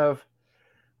have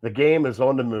the game is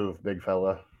on the move, big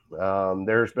fella.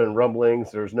 There's been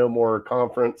rumblings. There's no more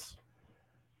conference,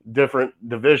 different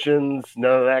divisions,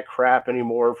 none of that crap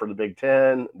anymore for the Big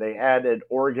Ten. They added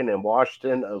Oregon and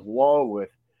Washington along with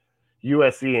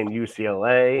USC and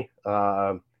UCLA.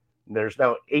 There's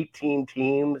now 18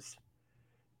 teams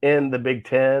in the Big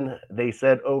Ten. They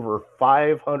said over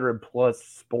 500 plus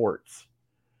sports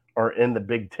are in the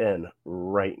Big Ten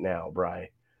right now,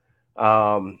 Bri.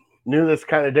 Knew this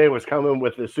kind of day was coming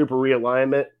with the super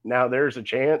realignment. Now there's a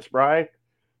chance, Bri.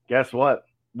 Guess what?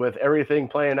 With everything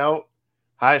playing out,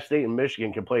 Ohio State and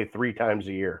Michigan can play 3 times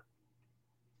a year.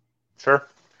 Sure.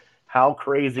 How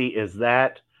crazy is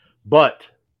that? But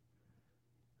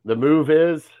the move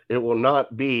is it will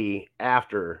not be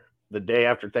after the day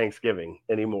after Thanksgiving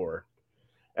anymore,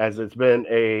 as it's been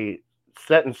a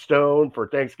set in stone for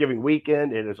Thanksgiving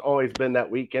weekend. It has always been that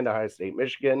weekend. Ohio State,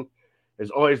 Michigan has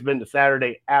always been the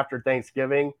Saturday after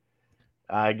Thanksgiving.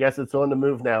 I guess it's on the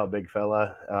move now, big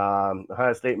fella.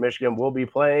 Ohio State, Michigan will be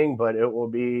playing, but it will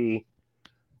be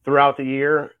throughout the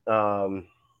year,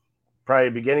 probably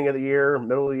beginning of the year,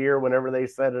 middle of the year, whenever they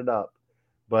set it up.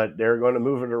 But they're going to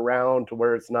move it around to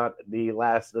where it's not the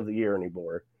last of the year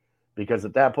anymore. Because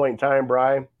at that point in time,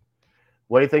 Brian,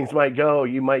 way things might go,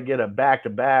 you might get a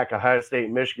back-to-back Ohio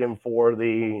State, Michigan for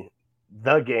the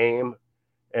game,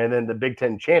 and then the Big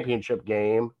Ten championship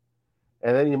game.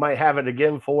 And then you might have it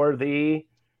again for the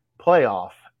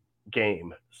playoff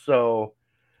game. So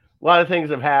a lot of things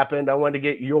have happened. I wanted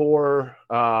to get your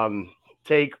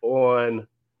take on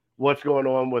what's going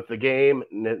on with the game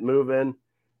and it moving.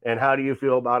 And how do you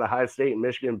feel about Ohio State and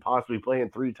Michigan possibly playing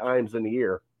 3 times in a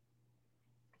year?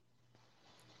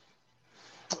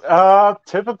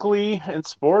 Typically in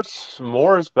sports,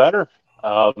 more is better.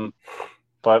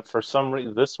 But for some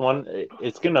reason, this one,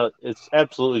 it's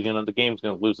absolutely the game's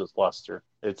gonna lose its luster.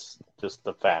 It's just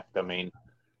the fact. I mean,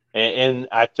 and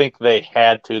I think they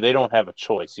had to. They don't have a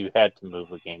choice. You had to move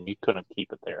the game. You couldn't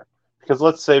keep it there. Because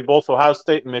let's say both Ohio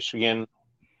State and Michigan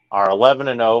are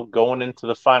 11-0 going into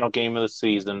the final game of the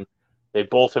season. They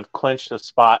both have clinched a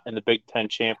spot in the Big Ten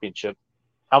championship.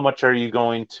 How much are you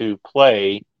going to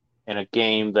play in a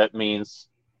game that means,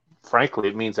 frankly,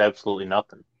 it means absolutely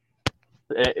nothing?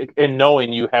 And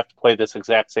knowing you have to play this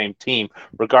exact same team,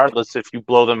 regardless if you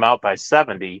blow them out by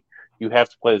 70, you have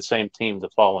to play the same team the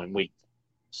following week.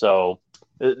 So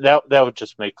that would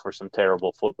just make for some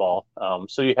terrible football.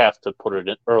 So you have to put it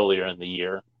in earlier in the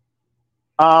year.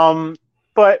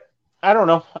 But I don't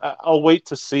know. I'll wait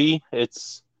to see.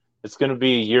 It's going to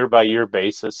be a year-by-year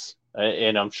basis.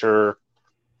 And I'm sure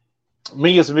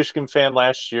me as a Michigan fan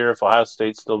last year, if Ohio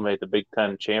State still made the Big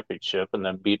Ten championship and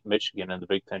then beat Michigan in the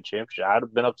Big Ten championship, I'd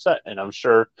have been upset. And I'm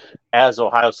sure as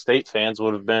Ohio State fans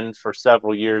would have been for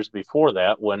several years before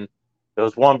that when it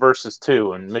was 1 versus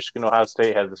 2 and Michigan-Ohio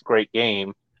State had this great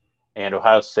game and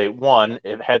Ohio State won.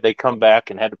 Had they come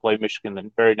back and had to play Michigan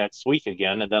the very next week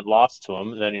again and then lost to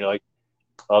them, then you're like,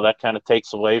 well, that kind of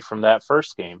takes away from that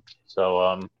first game.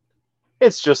 So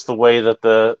it's just the way that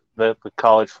the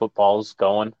college football is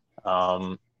going.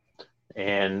 And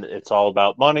it's all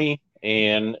about money,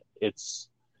 and it's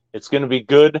going to be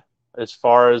good as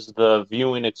far as the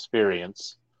viewing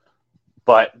experience,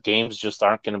 but games just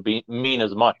aren't going to mean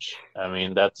as much. I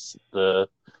mean, that's the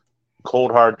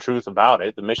cold hard truth about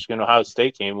it. The Michigan-Ohio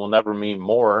State game will never mean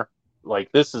more.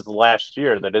 Like, this is the last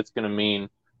year that it's going to mean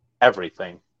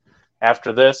everything.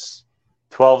 After this,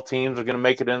 12 teams are going to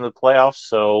make it into the playoffs,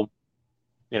 so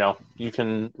you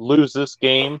can lose this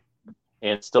game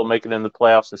and still make it in the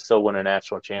playoffs and still win a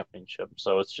national championship.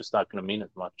 So it's just not going to mean as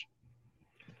much.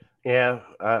 Yeah,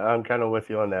 I'm kind of with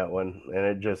you on that one. And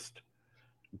it just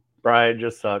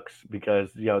sucks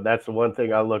because, that's the one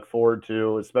thing I look forward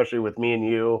to, especially with me and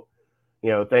you.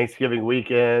 Thanksgiving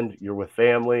weekend, you're with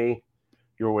family,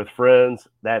 you're with friends.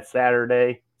 That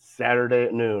Saturday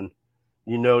at noon,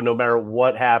 You know, no matter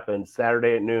what happened,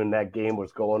 Saturday at noon, that game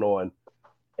was going on.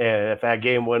 And if that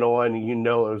game went on, you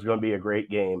know it was going to be a great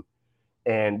game.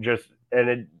 And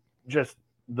just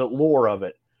the lore of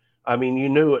it. I mean, you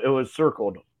knew it was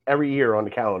circled every year on the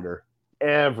calendar.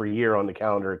 Every year on the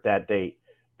calendar at that date.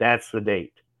 That's the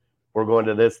date. We're going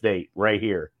to this date right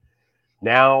here.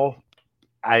 Now,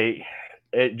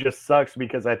 it just sucks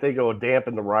because I think it will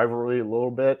dampen the rivalry a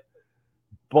little bit.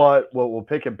 But what will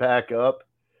pick it back up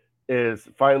is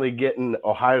finally getting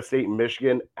Ohio State and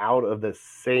Michigan out of the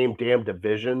same damn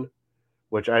division,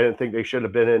 which I didn't think they should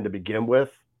have been in to begin with,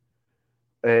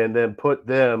 and then put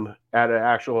them at an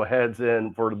actual heads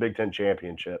in for the Big Ten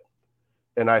championship.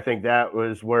 And I think that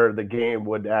was where the game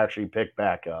would actually pick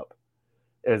back up,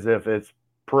 as if it's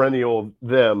perennial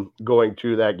them going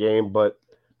to that game, but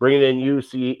bringing in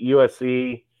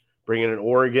USC, bringing in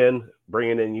Oregon,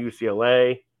 bringing in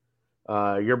UCLA.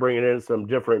 You're bringing in some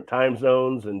different time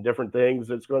zones and different things.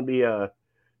 It's going to be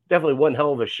definitely one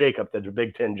hell of a shakeup that the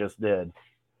Big Ten just did.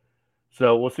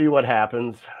 So we'll see what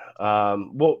happens. Brian,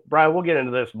 we'll get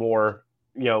into this more,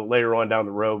 later on down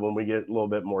the road when we get a little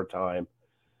bit more time.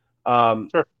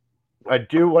 Sure. I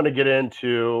do want to get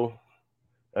into,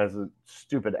 as a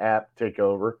stupid app take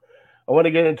over, I want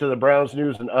to get into the Browns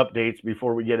news and updates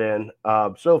before we get in.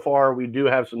 So far, we do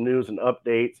have some news and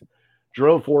updates.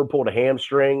 Jerome Ford pulled a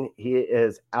hamstring. He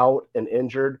is out and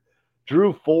injured.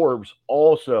 Drew Forbes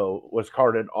also was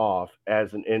carted off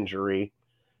as an injury.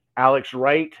 Alex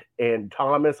Wright and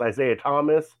Isaiah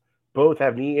Thomas, both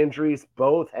have knee injuries.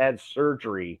 Both had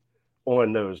surgery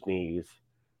on those knees.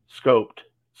 Scoped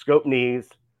knees.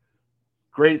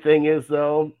 Great thing is,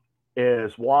 though,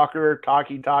 is Walker,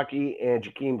 Taki, and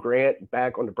Jakeem Grant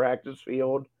back on the practice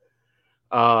field.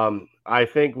 I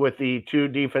think with the two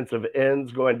defensive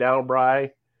ends going down,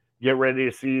 Bry, get ready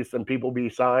to see some people be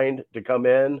signed to come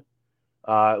in,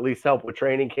 at least help with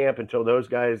training camp until those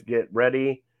guys get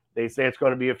ready. They say it's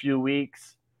going to be a few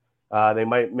weeks. They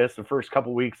might miss the first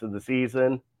couple weeks of the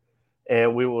season,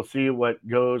 and we will see what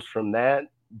goes from that.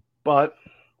 But,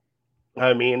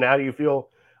 I mean, how do you feel?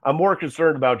 I'm more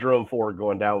concerned about Jerome Ford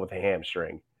going down with a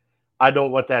hamstring. I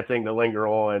don't want that thing to linger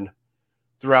on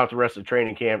throughout the rest of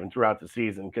training camp and throughout the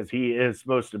season, because he is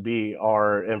supposed to be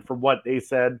and from what they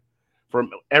said,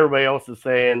 from everybody else is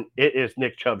saying, it is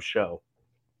Nick Chubb's show.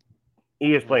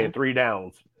 He is playing 3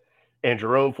 downs, and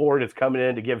Jerome Ford is coming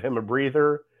in to give him a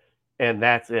breather, and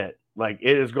that's it. Like,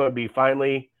 it is going to be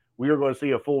we are going to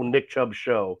see a full Nick Chubb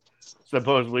show,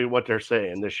 supposedly what they're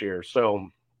saying this year. So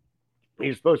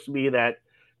he's supposed to be that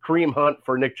cream hunt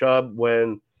for Nick Chubb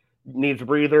when needs a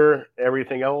breather,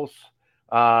 everything else.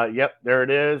 Yep, there it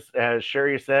is. As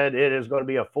Sherry said, it is going to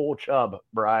be a full Chubb,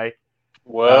 Bry.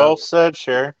 Well said,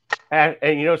 Sherry. And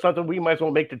you know something? We might as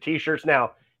well make the T-shirts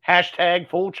now. #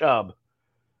 full Chubb.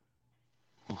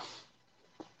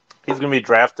 He's going to be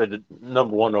drafted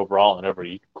number 1 overall in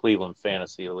every Cleveland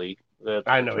fantasy league.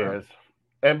 I know he is.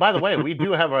 And by the way, we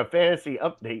do have a fantasy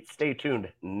update. Stay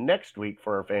tuned next week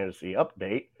for our fantasy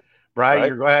update. Brian,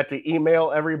 You're going to have to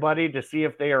email everybody to see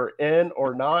if they are in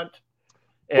or not.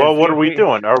 Well, what are we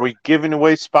doing? Are we giving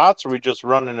away spots, or are we just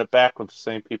running it back with the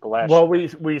same people last year? Well,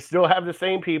 we still have the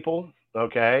same people,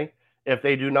 okay? If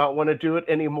they do not want to do it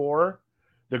anymore,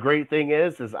 the great thing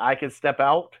is I can step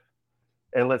out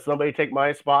and let somebody take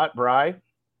my spot, Bri,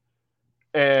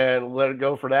 and let it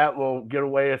go for that. We'll get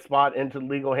away a spot into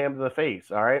legal ham to the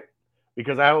face, all right?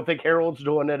 Because I don't think Harold's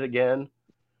doing it again.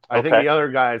 I think the other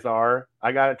guys are.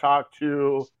 I got to talk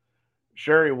to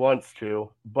Sherry wants to,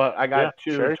 but I got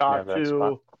to talk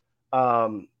to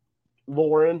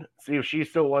Lauren, see if she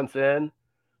still wants in.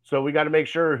 So we got to make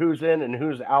sure who's in and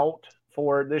who's out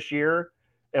for this year,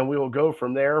 and we will go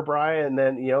from there, Brian. And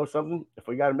then, something, if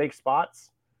we got to make spots,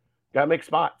 and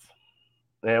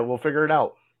we'll figure it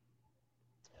out.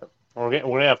 We're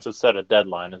going to have to set a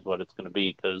deadline is what it's going to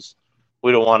be, because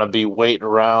we don't want to be waiting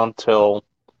around till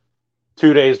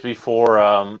 2 days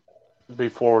before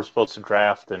we're supposed to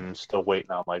draft and still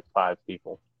waiting on like 5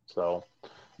 people. So,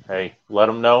 hey, let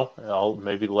them know. I'll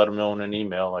maybe let them know in an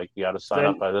email, like you got to sign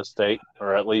up by this date,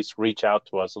 or at least reach out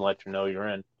to us and let you know you're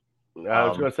in. I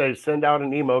was going to say, send out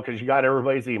an email because you got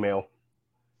everybody's email.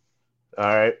 All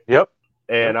right. Yep.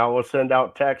 And I will send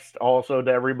out text also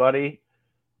to everybody,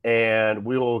 and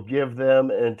we will give them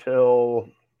until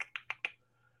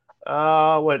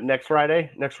next Friday?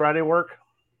 Next Friday work?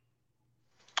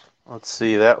 Let's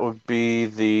see. That would be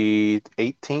the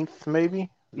 18th, maybe?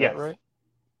 Is that right?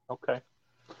 Okay.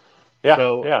 Yeah.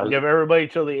 So give everybody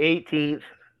till the 18th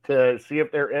to see if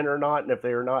they're in or not. And if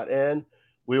they are not in,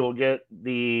 we will get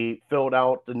filled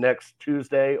out the next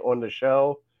Tuesday on the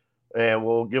show, and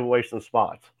we'll give away some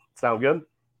spots. Sound good?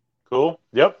 Cool.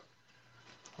 Yep.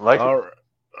 Like it.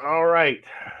 All right.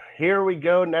 Here we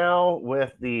go now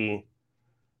with the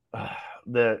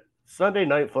Sunday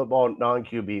Night Football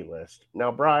non-QB list.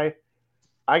 Now, Bri,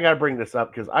 I got to bring this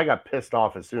up because I got pissed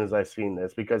off as soon as I seen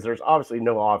this because there's obviously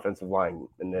no offensive line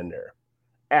in there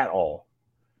at all.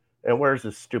 And where's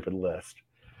this stupid list?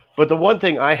 But the one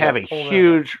thing I have a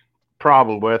huge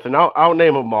problem with, and I'll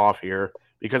name them off here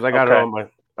because I got it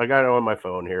on my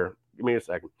phone here. Give me a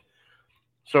second.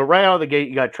 So right out of the gate,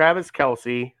 you got Travis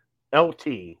Kelce,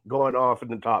 LT going off in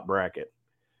the top bracket.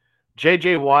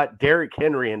 J.J. Watt, Derrick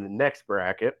Henry in the next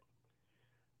bracket.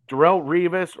 Darrelle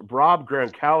Revis, Rob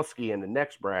Gronkowski in the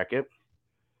next bracket.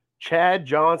 Chad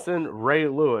Johnson, Ray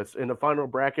Lewis in the final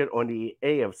bracket on the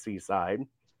AFC side.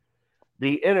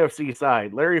 The NFC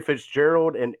side, Larry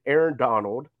Fitzgerald and Aaron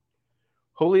Donald.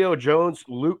 Julio Jones,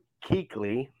 Luke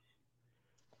Kuechly.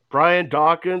 Brian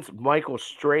Dawkins, Michael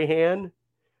Strahan.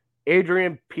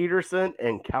 Adrian Peterson,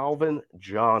 and Calvin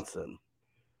Johnson.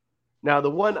 Now, the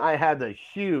one I had the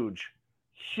huge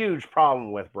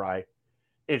problem with, Bri,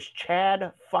 is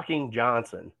Chad fucking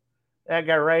Johnson. That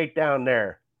guy right down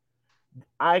there.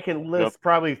 I can list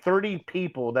probably 30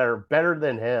 people that are better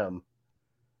than him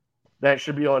that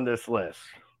should be on this list.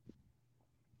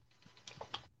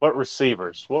 What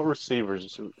receivers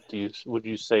would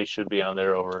you say should be on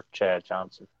there over Chad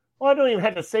Johnson? Well, I don't even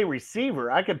have to say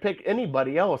receiver. I could pick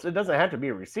anybody else. It doesn't have to be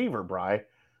a receiver, Bri.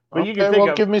 But you can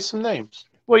think give me some names.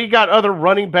 Well, you got other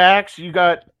running backs. You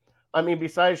got,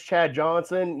 besides Chad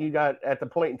Johnson, you got at the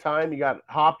point in time, you got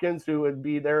Hopkins, who would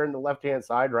be there in the left-hand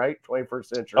side, right? 21st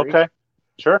century. Okay,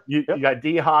 sure. You got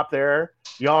D-Hop there.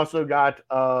 You also got,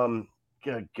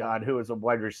 good God, who is a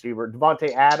wide receiver?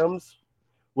 Devontae Adams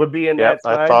would be in that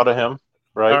side. I thought of him.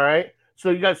 Right. All right. So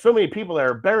you got so many people that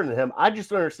are better than him. I just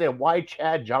don't understand why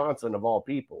Chad Johnson of all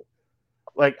people.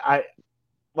 I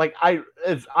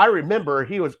remember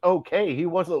he was okay. He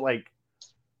wasn't like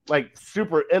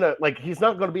super he's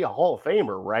not going to be a Hall of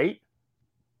Famer, right?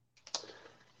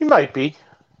 He might be.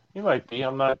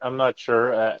 I'm not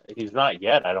sure. He's not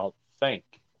yet, I don't think.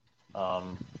 But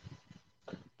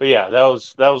yeah, that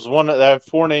was one of that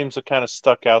 4 names that kind of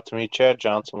stuck out to me. Chad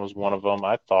Johnson was one of them.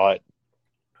 I thought.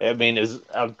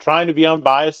 I'm trying to be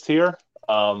unbiased here,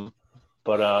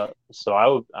 but so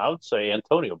I would say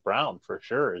Antonio Brown for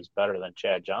sure is better than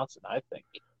Chad Johnson. I think.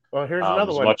 Well, here's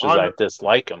another one. As much as I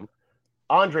dislike him,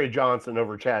 Andre Johnson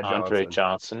over Chad Johnson. Andre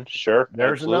Johnson, sure.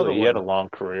 There's absolutely. Another one. He had a long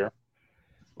career.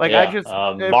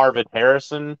 Marvin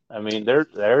Harrison.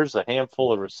 There's a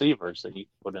handful of receivers that you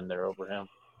put in there over him.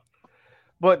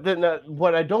 But then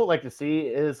what I don't like to see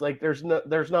is there's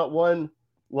not one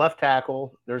left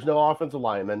tackle. There's no offensive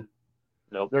lineman.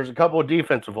 Nope. There's a couple of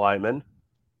defensive linemen.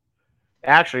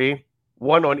 Actually,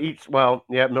 one on each. Well,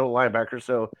 yeah, middle linebacker.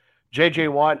 So J.J.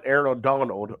 Watt and Aaron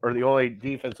Donald are the only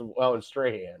defensive. Well, and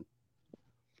Strahan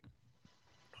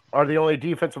are the only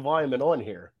defensive linemen on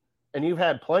here. And you've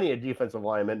had plenty of defensive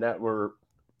linemen that were.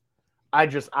 I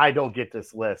don't get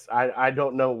this list. I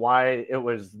don't know why it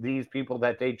was these people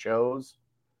that they chose,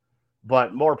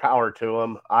 but more power to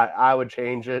them. I would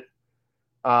change it.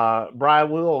 Brian,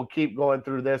 we'll keep going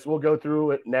through this. We'll go through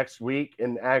it next week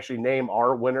and actually name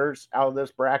our winners out of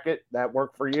this bracket that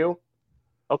work for you.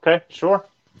 Okay, sure.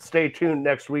 Stay tuned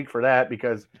next week for that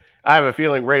because I have a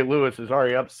feeling Ray Lewis has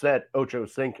already upset Ocho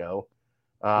Cinco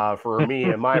for me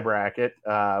and my bracket.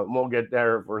 We'll get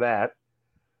there for that.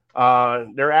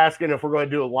 They're asking if we're going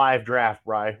to do a live draft,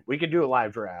 Brian. We could do a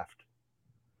live draft.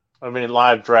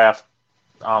 Live draft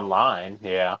online,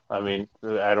 yeah. I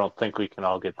don't think we can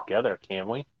all get together, can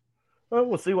we? Well,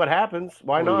 we'll see what happens.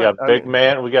 Why not? We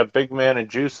got Big Man and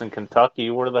Juice in Kentucky.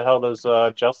 Where the hell does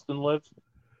Justin live?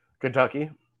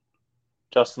 Kentucky.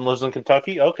 Justin lives in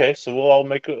Kentucky? Okay, so we'll all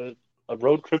make a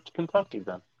road trip to Kentucky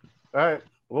then. All right,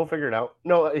 we'll figure it out.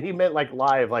 No, he meant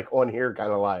live, on here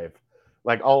kind of live.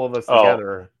 All of us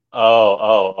together.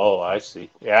 Oh, I see.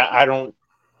 Yeah,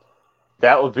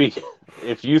 that would be,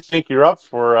 if you think you're up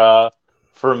for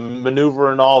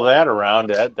maneuvering all that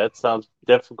around, that sounds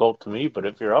difficult to me. But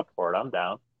if you're up for it, I'm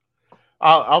down.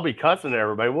 I'll be cussing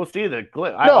everybody. We'll see the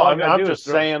clip. I'm just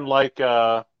saying,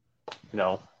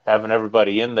 having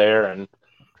everybody in there and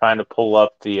trying to pull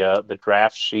up the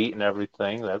draft sheet and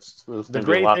everything. That's the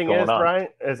great thing is, Brian,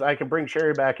 is I can bring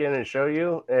Sherry back in and show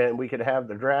you, and we could have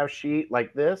the draft sheet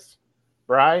like this,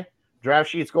 Brian.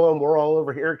 Draft sheet's going. We're all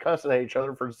over here cussing at each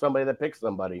other for somebody that picks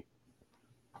somebody.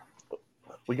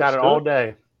 We got it all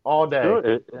day. All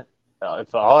day.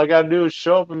 If all I got to do is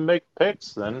show up and make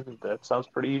picks, then that sounds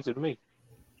pretty easy to me.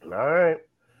 All right.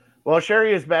 Well,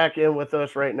 Sherry is back in with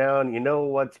us right now, and you know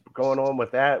what's going on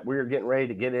with that. We're getting ready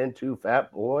to get into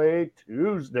Fat Boy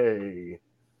Tuesday.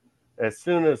 as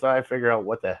soon as I figure out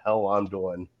what the hell I'm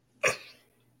doing.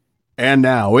 And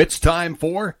now it's time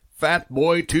for Fat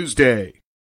Boy Tuesday.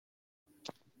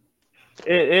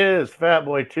 It is Fat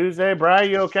Boy Tuesday. Bri,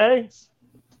 you okay?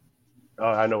 Oh,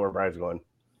 I know where Bri's going.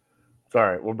 It's all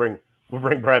right. We'll bring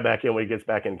Bri back in when he gets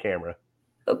back in camera.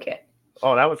 Okay.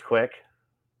 Oh, that was quick.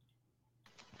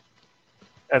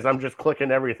 As I'm just clicking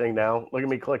everything now. Look at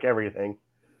me click everything.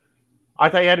 I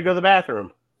thought you had to go to the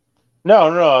bathroom. No,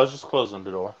 I was just closing the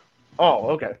door. Oh,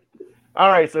 okay. All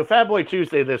right, so Fat Boy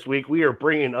Tuesday this week, we are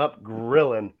bringing up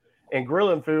grilling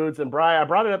foods. And Bri, I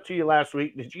brought it up to you last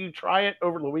week. Did you try it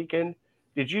over the weekend?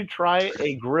 Did you try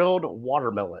a grilled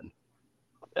watermelon?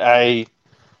 I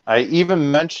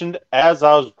even mentioned as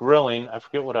I was grilling, I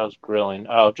forget what I was grilling.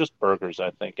 Oh, just burgers,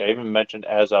 I think. I even mentioned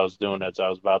as I was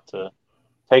about to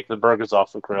take the burgers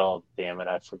off the grill. Damn it,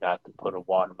 I forgot to put a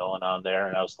watermelon on there.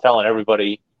 And I was telling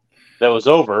everybody that was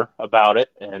over about it,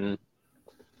 and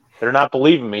they're not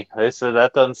believing me. They said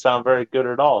that doesn't sound very good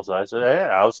at all. So I said, hey,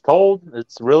 I was told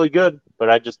it's really good, but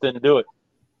I just didn't do it.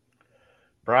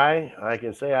 Bri, I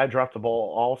can say I dropped the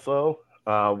ball also.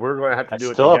 We're going to have to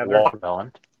do it together. Have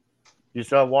watermelon. You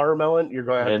still have watermelon? You're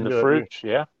going to have to do it. In the fridge,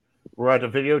 yeah. We're going to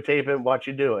have to videotape it and watch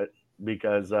you do it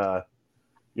because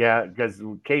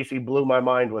Casey blew my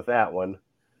mind with that one.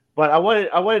 But I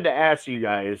wanted to ask you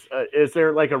guys, is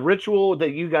there like a ritual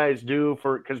that you guys do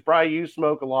because Bri, you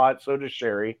smoke a lot, so does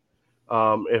Sherry.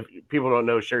 If people don't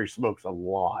know, Sherry smokes a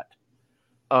lot.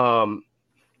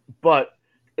 But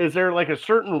is there like a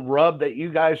certain rub that you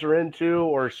guys are into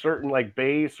or a certain like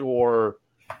base or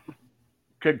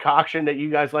concoction that you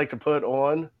guys like to put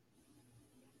on?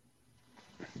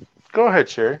 Go ahead,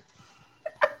 Sherry.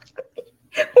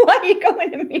 Why are you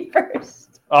going to me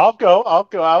first? I'll go.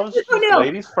 I was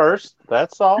ladies first.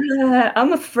 That's all.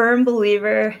 I'm a firm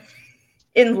believer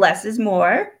in less is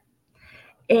more.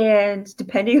 And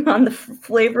depending on the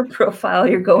flavor profile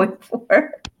you're going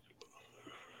for,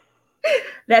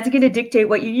 that's going to dictate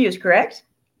what you use, correct?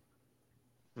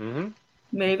 Mm-hmm.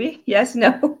 Maybe. Yes,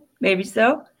 no. Maybe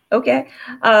so. Okay.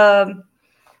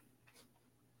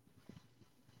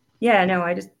 Yeah, no,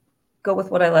 I just go with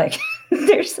what I like.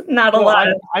 There's not a lot.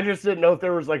 I just didn't know if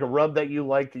there was like a rub that you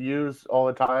like to use all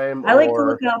the time. I like to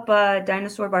look up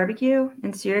Dinosaur Barbecue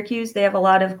in Syracuse. They have a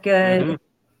lot of good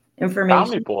information.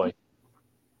 Tommy Boy.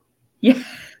 Yeah.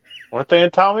 Weren't they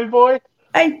in Tommy Boy?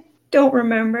 I don't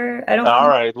remember. I don't. All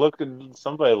right, look,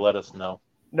 somebody let us know.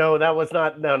 No, that was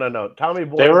not. No. Tommy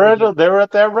Boy. They were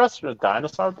at that restaurant,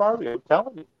 Dinosaur Barbecue. I'm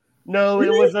telling you. No,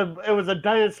 really? it was a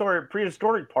dinosaur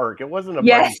prehistoric park. It wasn't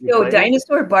a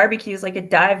Dinosaur Barbecue is like a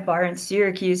dive bar in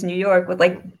Syracuse, New York, with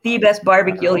like the best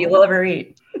barbecue you'll ever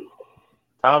eat.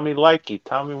 Tommy likey,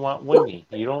 Tommy want wingy.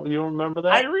 You remember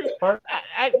that?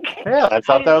 I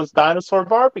thought that was Dinosaur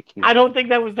Barbecue. I don't think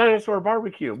that was Dinosaur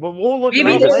Barbecue, but we'll look at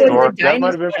it. That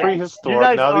might have been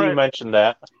prehistoric. Now that you mentioned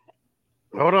that.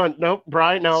 Hold on, nope,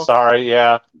 Brian, no. Sorry,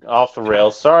 yeah, off the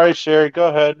rails. Sorry, Sherry, go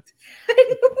ahead.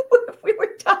 We were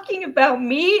talking about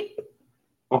meat.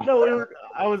 No,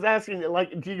 I was asking,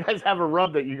 like, do you guys have a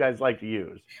rub that you guys like to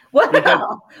use?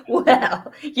 Well,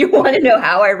 you want to know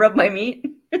how I rub my meat?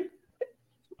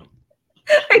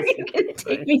 Are you going to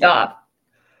take me off?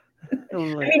 I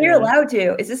mean, you're allowed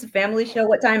to. Is this a family show?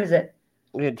 What time is it?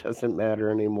 It doesn't matter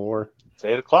anymore. It's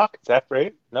 8 o'clock. It's after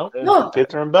 8. No,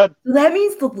 kids are in bed. That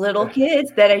means the little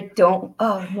kids that I don't.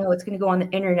 Oh no, it's going to go on the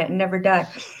internet and never die.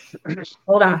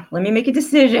 Hold on, let me make a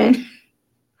decision.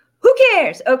 Who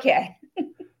cares? Okay.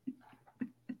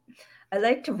 I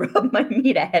like to rub my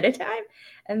meat ahead of time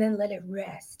and then let it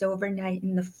rest overnight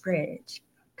in the fridge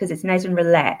because it's nice and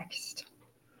relaxed.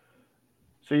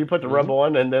 So you put the rub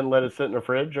on and then let it sit in the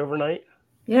fridge overnight?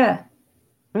 Yeah.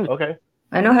 Okay.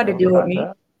 I know how to do it.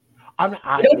 You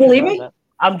don't believe me?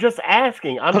 I'm just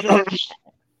asking.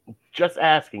 Just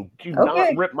asking. Do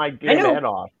not rip my damn head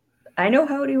off. I know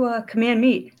how to command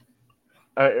meat.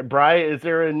 Bri, is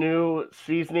there a new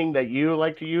seasoning that you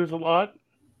like to use a lot?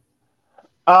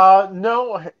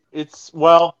 No,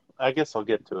 I guess I'll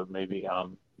get to it maybe.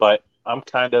 But I'm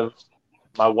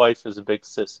my wife is a big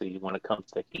sissy when it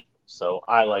comes to heat. So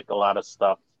I like a lot of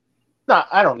stuff.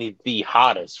 I don't need the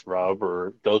hottest rub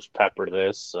or ghost pepper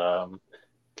this,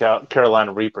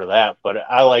 Carolina Reaper that, but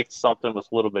I like something with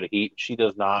a little bit of heat. She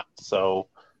does not. So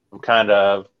I'm kind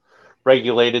of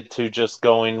regulated to just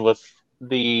going with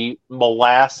the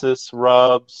molasses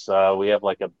rubs. We have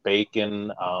like a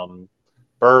bacon,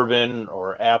 bourbon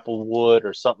or applewood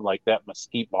or something like that,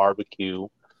 mesquite barbecue,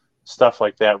 stuff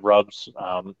like that rubs.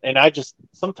 And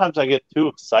sometimes I get too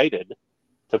excited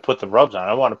to put the rubs on.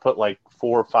 I want to put like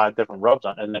 4 or 5 different rubs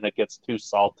on, and then it gets too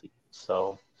salty.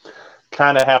 So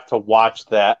kind of have to watch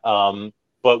that.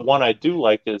 But one I do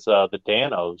like is the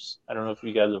Danos. I don't know if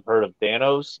you guys have heard of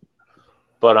Danos,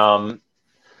 but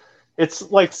it's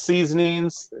like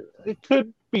seasonings. It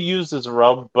could be used as a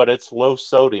rub, but it's low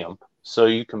sodium, so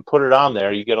you can put it on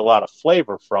there. You get a lot of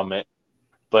flavor from it,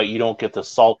 but you don't get the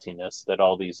saltiness that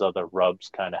all these other rubs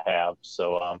kind of have.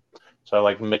 So I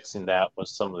like mixing that with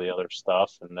some of the other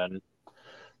stuff, and then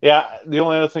yeah, the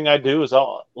only other thing I do is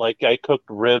I cooked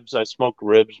ribs. I smoked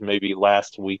ribs maybe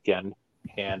last weekend,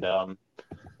 and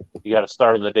you got to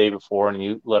start them the day before, and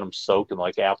you let them soak in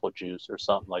like apple juice or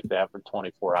something like that for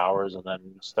 24 hours, and then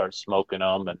start smoking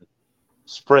them and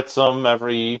spritz them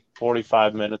every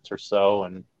 45 minutes or so.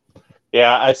 And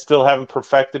yeah, I still haven't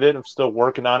perfected it. I'm still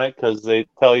working on it because they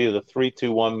tell you the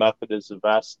 3-2-1 method is the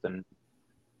best, and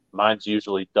mine's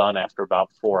usually done after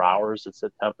about 4 hours. It's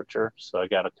at temperature, so I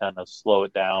got to kind of slow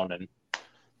it down and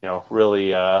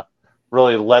really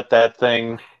let that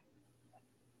thing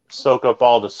soak up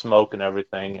all the smoke and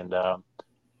everything, and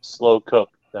slow cook.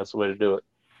 That's the way to do it.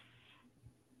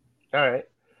 All right.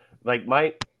 Like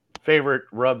my favorite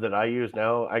rub that I use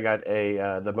now, I got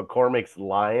the McCormick's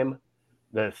lime,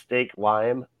 the steak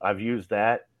lime. I've used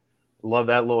that. Love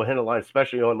that little hint of lime,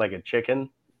 especially on like a chicken.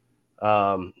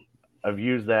 I've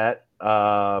used that.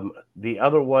 The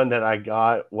other one that I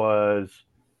got was,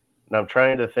 and I'm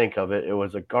trying to think of it. It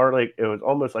was a garlic. It was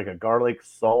almost like a garlic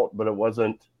salt, but it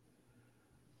wasn't.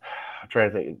 I'm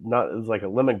trying to think. It was like a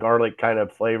lemon garlic kind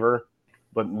of flavor,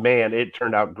 but man, it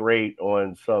turned out great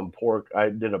on some pork. I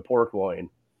did a pork loin,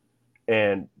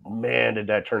 and man, did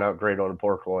that turn out great on a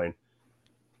pork loin.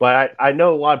 But I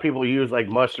know a lot of people use like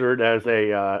mustard as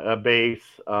a base,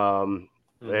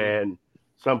 and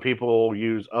some people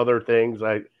use other things.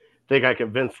 I think I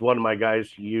convinced one of my guys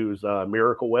to use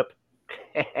Miracle Whip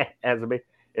as a base.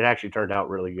 It actually turned out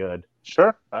really good.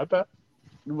 Sure, I bet.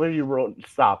 Well, you won't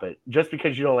stop it just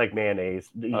because you don't like mayonnaise.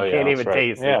 You can't even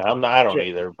taste it. Yeah, I don't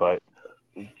either. But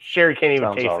Sherry can't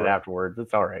even taste it afterwards.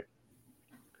 It's all right.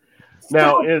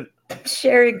 Now is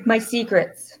sharing my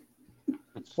secrets.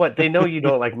 What? They know you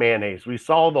don't like mayonnaise. We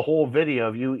saw the whole video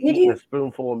of you eating a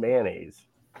spoonful of mayonnaise.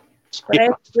 But I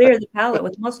have to clear the palate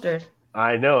with mustard.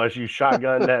 I know, as you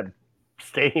shotgun that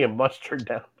stadium mustard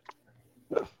down.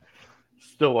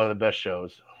 Still one of the best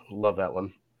shows. Love that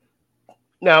one.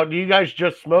 Now, do you guys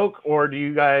just smoke, or do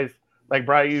you guys, like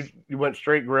Brian, you went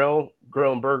straight grilling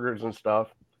burgers and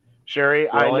stuff? Sherry,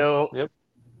 I know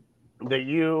that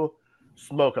you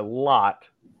smoke a lot.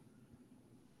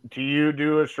 Do you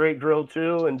do a straight grill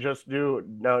too, and just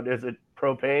is it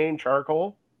propane,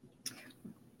 charcoal?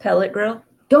 Pellet grill.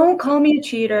 Don't call me a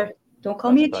cheater. Don't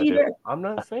call me a cheater. I'm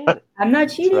not saying it. I'm not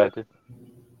cheating.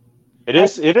 It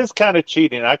is kind of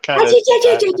cheating.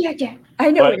 I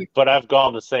know but I've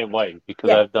gone the same way because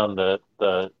I've done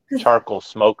the charcoal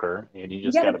smoker, and you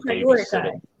just got to babysit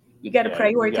it. You got to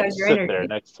prioritize your energy. Sit there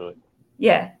next to it.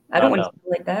 Yeah, I don't want to do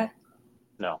like that.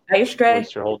 No, I stray.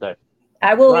 Waste your whole day.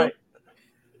 I will. Right.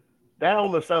 That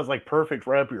almost sounds like perfect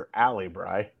right up your alley,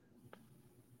 Bri.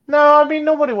 No, I mean,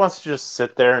 nobody wants to just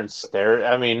sit there and stare.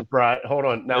 I mean, Bri, hold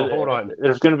on.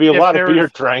 There's going to be a lot of beer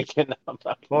drinking.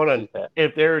 Hold on.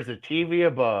 If there is a TV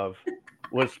above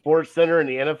with Sports Center and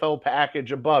the NFL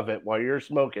package above it while you're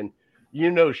smoking,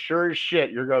 sure as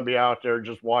shit you're going to be out there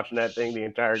just watching that thing the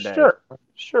entire day.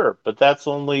 Sure. But that's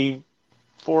only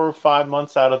 4 or 5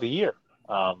 months out of the year.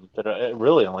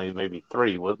 Really only maybe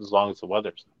 3, as long as the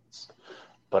weather's nice.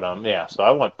 But so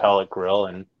I went pellet grill,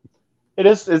 and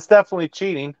it's definitely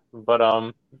cheating, but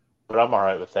I'm all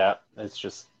right with that.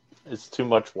 It's too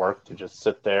much work to just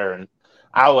sit there, and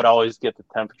I would always get the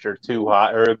temperature too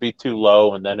high, or it'd be too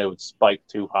low, and then it would spike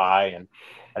too high, and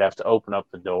I'd have to open up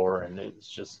the door, and it's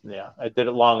just I did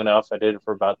it long enough. I did it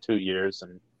for about 2 years,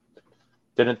 and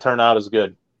didn't turn out as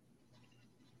good.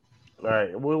 All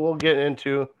right, we'll get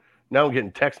into now. I'm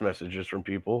getting text messages from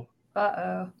people.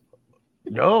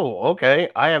 No, okay.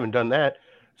 I haven't done that.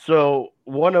 So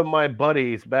one of my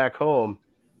buddies back home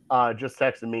just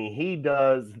texted me. He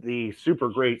does the super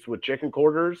greats with chicken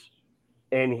quarters,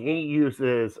 and he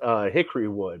uses hickory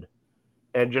wood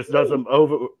and just does them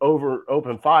over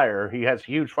open fire. He has a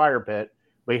huge fire pit,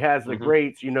 but he has the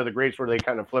grates, the grates where they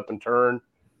kind of flip and turn,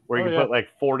 where you can put like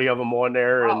 40 of them on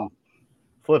there and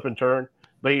flip and turn.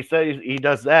 But he says he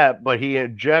does that, but he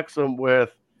injects them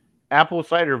with apple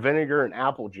cider vinegar and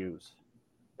apple juice.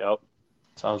 Yep.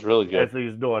 Sounds really good. As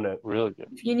he's doing it. Really good.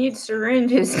 If you need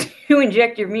syringes to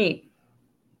inject your meat,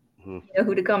 you know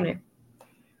who to come to.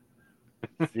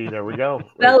 See, there we go.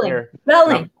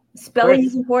 Spelling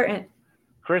is important.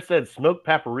 Chris said smoked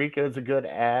paprika is a good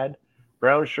add.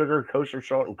 Brown sugar, kosher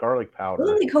salt, and garlic powder.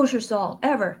 Only kosher salt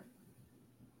ever.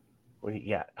 Well,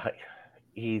 yeah,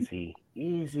 easy.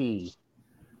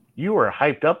 You were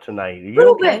hyped up tonight. Are you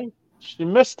Little okay? bit. She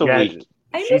missed a week.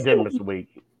 She did miss a week.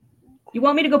 You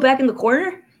want me to go back in the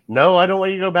corner? No, I don't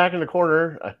want you to go back in the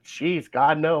corner. Jeez,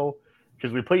 God, no.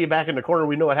 Because we put you back in the corner,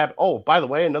 we know what happened. Oh, by the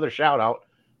way, another shout out.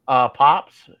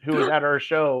 Pops, who was at our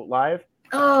show live.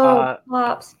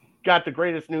 Pops. Got the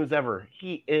greatest news ever.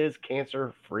 He is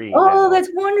cancer free. Oh, that's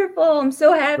wonderful. I'm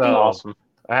so happy. So, Awesome.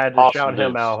 I had to shout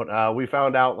him news. out. We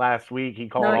found out last week. He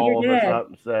called all of us up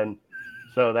and said,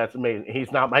 so that's amazing.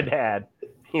 He's not my dad.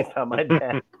 He's not my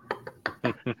dad.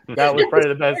 That was probably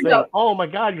the best thing. Oh my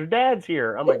God, your dad's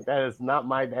here. I'm like, that is not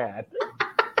my dad.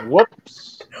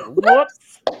 Whoops.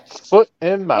 Foot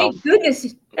in mouth. Thank goodness.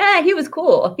 He was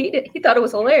cool. He thought it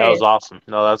was hilarious. That was awesome.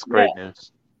 No, that's great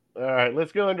news. All right,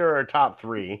 let's go into our top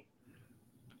 3.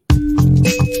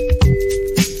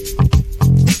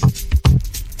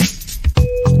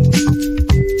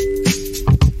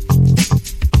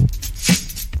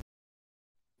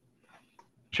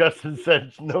 Justin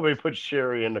said nobody put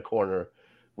Sherry in the corner.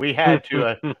 We had to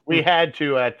at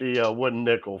the wooden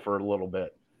nickel for a little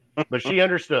bit, but she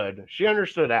understood. She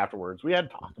understood afterwards. We had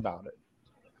to talk about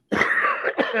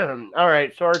it. All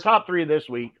right, so our top 3 this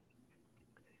week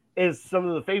is some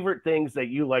of the favorite things that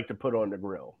you like to put on the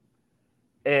grill,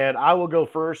 and I will go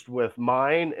first with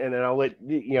mine, and then I'll let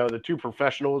the 2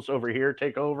 professionals over here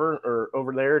take over, or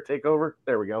over there take over.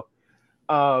 There we go.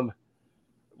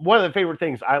 One of the favorite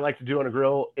things I like to do on a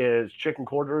grill is chicken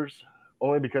quarters,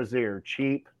 only because they are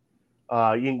cheap.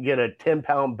 You can get a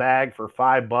 10-pound bag for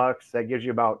 $5. That gives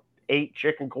you about 8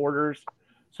 chicken quarters.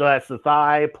 So that's the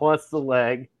thigh plus the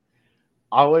leg.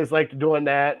 I always like to doing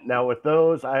that. Now with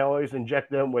those, I always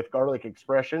inject them with garlic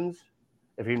expressions.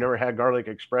 If you've never had garlic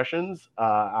expressions,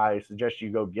 I suggest you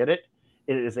go get it.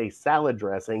 It is a salad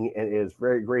dressing and it is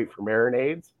very great for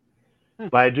marinades.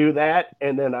 But I do that,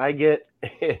 and then I get,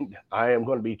 and I am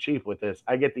going to be cheap with this,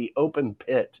 I get the open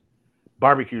pit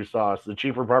barbecue sauce, the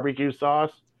cheaper barbecue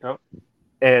sauce. Yep.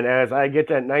 And as I get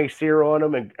that nice sear on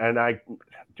them, and I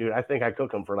think I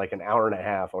cook them for like an hour and a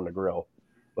half on the grill,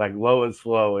 like low and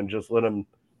slow, and just let them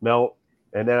melt.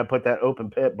 And then I put that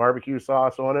open pit barbecue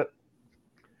sauce on it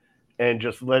and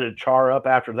just let it char up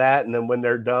after that. And then when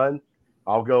they're done,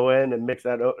 I'll go in and mix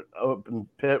that open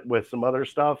pit with some other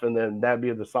stuff, and then that'd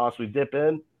be the sauce we dip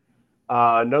in.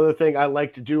 Another thing I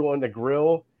like to do on the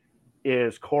grill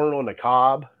is corn on the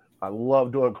cob. I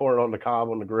love doing corn on the cob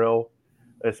on the grill,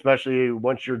 especially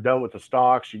once you're done with the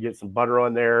stalks. You get some butter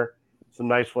on there, some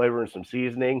nice flavor, and some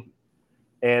seasoning.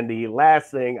 And the last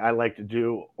thing I like to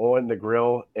do on the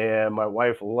grill, and my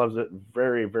wife loves it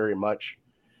very, very much,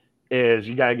 is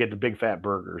you got to get the big fat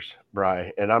burgers,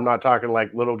 Bri. And I'm not talking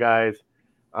like little guys.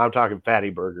 I'm talking fatty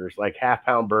burgers, like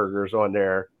half-pound burgers on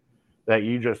there that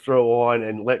you just throw on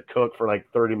and let cook for like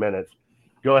 30 minutes.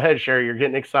 Go ahead, Sherry. You're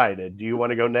getting excited. Do you want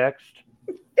to go next?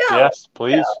 No, yes,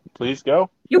 please. No. Please go.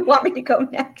 You want me to go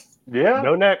next? Yeah.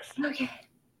 Go next.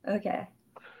 Okay.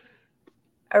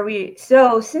 Are we...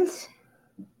 So, since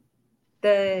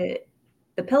the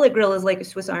pellet grill is like a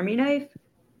Swiss Army knife,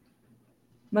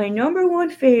 my number 1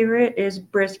 favorite is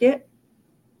brisket.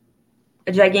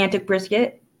 A gigantic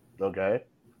brisket. Okay.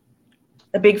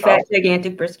 A big, fat,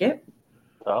 gigantic brisket.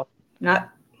 Oh.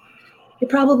 It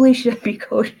probably should be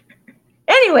kosher.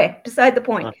 Anyway, beside the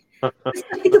point.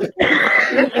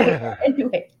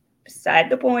 Beside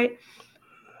the point.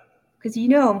 Because you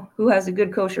know who has a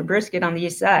good kosher brisket on the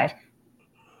east side?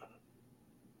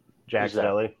 Jack's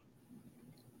Deli.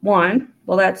 One.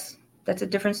 Well, that's a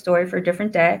different story for a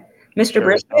different day. Mr.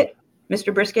 Brisket.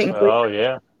 Mr. Brisket. Oh,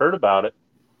 yeah. Heard about it.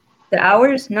 The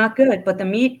hours, not good, but the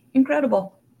meat,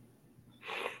 incredible.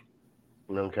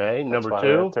 Okay, number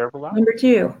 2. Number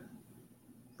 2,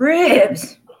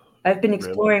 ribs. I've been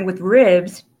exploring with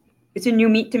ribs. It's a new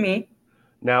meat to me.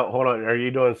 Now, hold on. Are you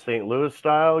doing St. Louis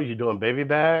style? Are you doing baby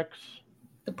backs?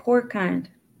 The pork kind.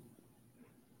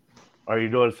 Are you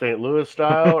doing St. Louis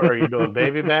style or are you doing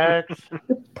baby backs?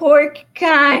 The pork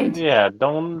kind. Yeah,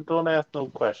 don't ask no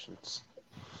questions.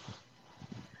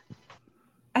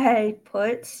 I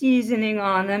put seasoning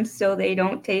on them so they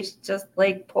don't taste just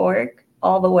like pork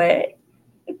all the way.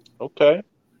 Okay.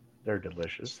 They're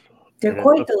delicious. They're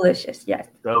quite delicious, yes.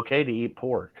 It's okay to eat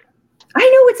pork. I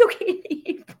know it's okay to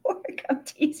eat pork. I'm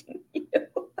teasing you.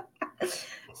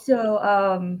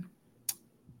 So,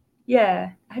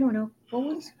 yeah, I don't know.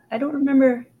 I don't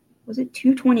remember. Was it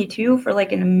 222 for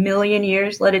like in a million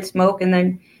years? Let it smoke and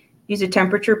then use a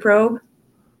temperature probe.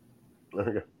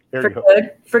 There for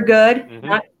good. For good.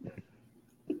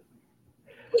 Mm-hmm.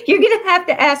 You're going to have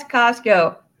to ask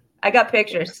Costco. I got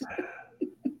pictures.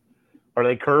 Are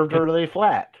they curved or are they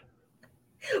flat?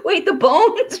 Wait, the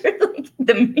bones or like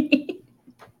the meat?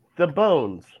 The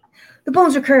bones. The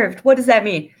bones are curved. What does that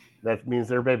mean? That means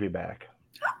they're baby back.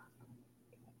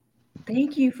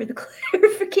 Thank you for the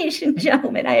clarification,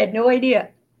 gentlemen. I had no idea.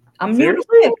 I'm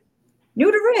Seriously?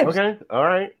 new to ribs. Okay, all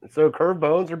right. So curved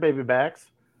bones are baby backs.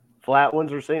 Flat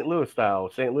ones are St. Louis style.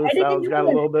 St. Louis style's got a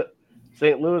little bit.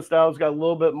 St. Louis style's got a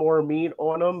little bit more meat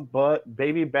on them, but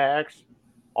baby backs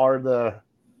are the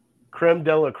creme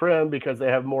de la creme because they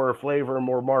have more flavor and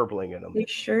more marbling in them. They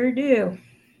sure do.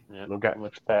 Yeah, not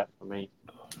much fat for me.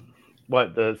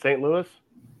 What, the St. Louis?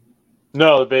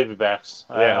 No, the baby backs.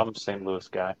 Yeah. I'm a St. Louis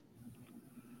guy.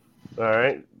 All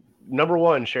right. Number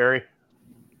 1, Sherry.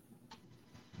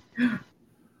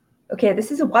 Okay,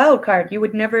 this is a wild card. You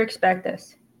would never expect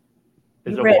this.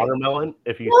 Is it watermelon?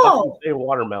 If you fucking say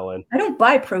watermelon. I don't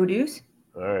buy produce.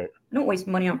 All right. I don't waste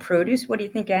money on produce. What do you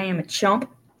think I am, a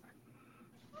chump?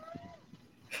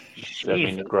 Does that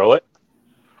mean to grow it?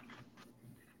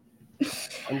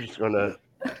 I'm just going to...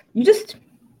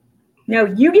 No,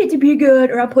 you get to be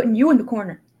good or I'm putting you in the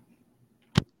corner.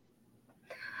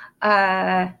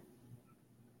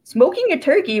 Smoking a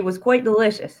turkey was quite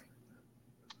delicious.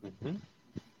 Mm-hmm.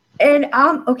 And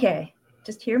okay,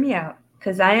 just hear me out.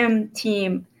 Because I am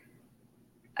team,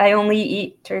 I only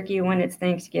eat turkey when it's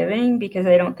Thanksgiving because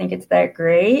I don't think it's that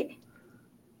great.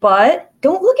 But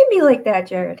don't look at me like that,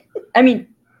 Jared. I mean,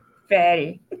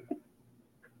 fatty.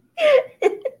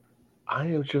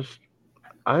 I'm just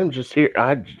here.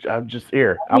 I'm just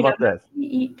here. How about this? You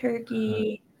eat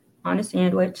turkey on a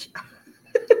sandwich.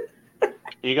 Here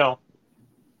you go.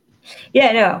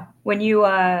 Yeah, no. When you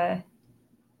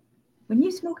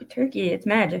smoke a turkey, it's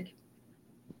magic.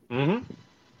 Mm-hmm.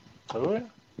 Oh yeah.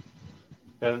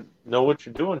 And know what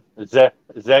you're doing. Is that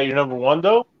your number 1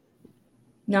 though?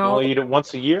 No. You only eat it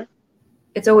once a year?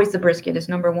 It's always the brisket is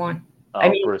number 1.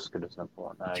 Oh, brisket is number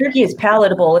 1. Turkey is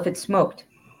palatable if it's smoked.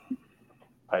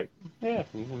 Yeah,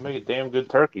 you can make a damn good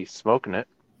turkey smoking it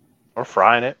or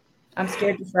frying it. I'm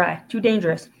scared to fry. Too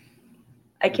dangerous.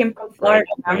 I came from Florida.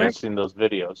 Right. I've seen those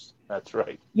videos. That's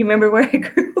right. You remember where I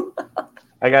grew up?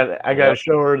 I got to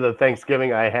show her the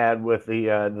Thanksgiving I had with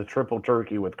the triple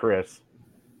turkey with Chris.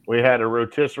 We had a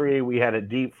rotisserie, we had it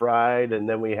deep fried, and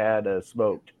then we had a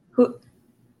smoked. Who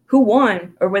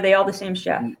won, or were they all the same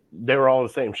chef? They were all the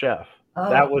same chef. Oh.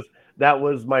 That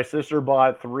was my sister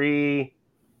bought 3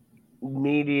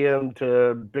 medium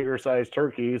to bigger sized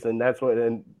turkeys, and that's what.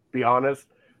 And be honest,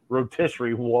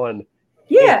 rotisserie won.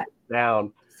 Yeah.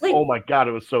 Down. Oh my God,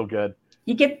 it was so good.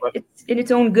 You get it's in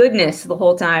its own goodness the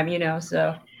whole time,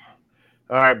 so.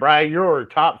 All right, Brian, your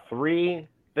top 3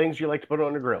 things you like to put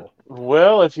on the grill.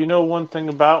 Well, if you know one thing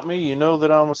about me, you know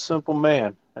that I'm a simple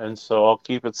man, and so I'll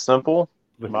keep it simple.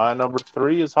 My number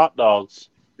 3 is hot dogs.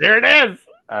 There it is.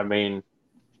 I mean,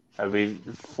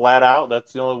 flat out,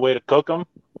 that's the only way to cook them.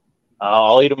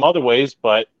 I'll eat them other ways,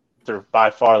 but they're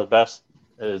by far the best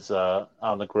is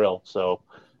on the grill. So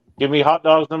give me hot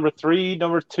dogs, number 3.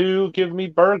 Number 2, give me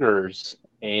burgers.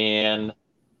 And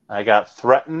I got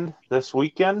threatened this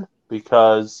weekend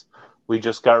because we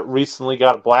just recently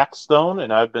got Blackstone,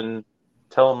 and I've been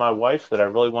telling my wife that I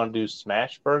really want to do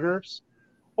smash burgers.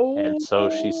 Oh. And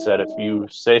so she said, if you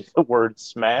say the word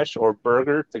smash or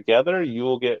burger together, you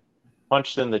will get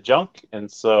punched in the junk.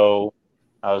 And so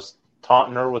I was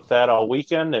taunting her with that all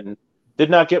weekend and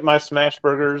did not get my smash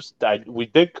burgers. We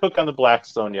did cook on the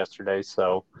Blackstone yesterday,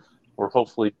 so we're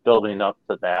hopefully building up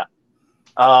to that.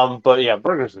 But yeah,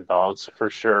 burgers and dogs for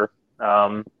sure.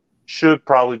 Should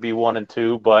probably be 1 and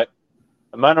 2, but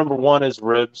my number 1 is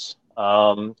ribs,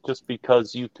 just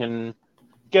because you can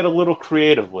get a little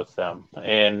creative with them,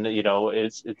 and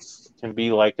it's can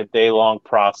be like a day-long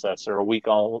process or a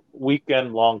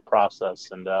weekend-long process,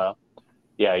 and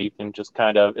you can just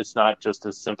kind of, it's not just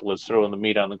as simple as throwing the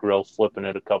meat on the grill, flipping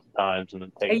it a couple times, and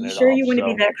then taking it off. Are you sure you want to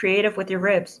be that creative with your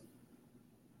ribs?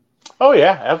 Oh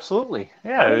yeah, absolutely.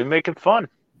 Yeah, we make it fun.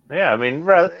 Yeah, I mean,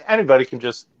 anybody can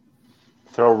just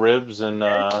throw ribs in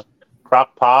a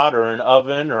crock pot or an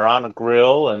oven or on a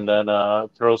grill, and then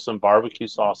throw some barbecue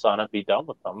sauce on it. Be done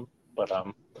with them.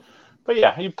 But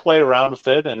yeah, you play around with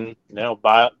it, and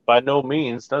by no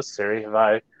means necessary have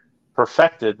I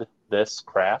perfected this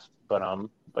craft, but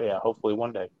yeah, hopefully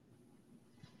one day.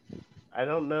 I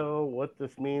don't know what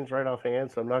this means right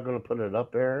offhand, so I'm not going to put it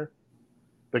up there.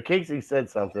 But Casey said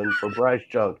something for Bryce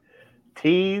Junk.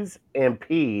 T's and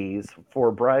P's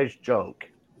for Bryce Junk.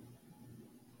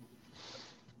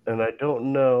 And I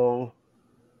don't know.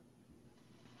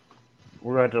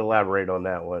 We're going to have to elaborate on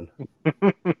that one.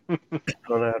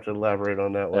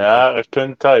 Yeah, I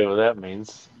couldn't tell you what that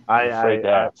means.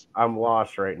 I'm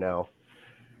lost right now.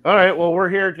 All right, well, we're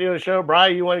here to do the show.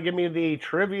 Brian, you want to give me the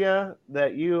trivia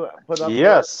that you put up?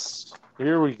 Yes,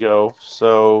 here we go.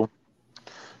 So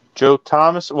Joe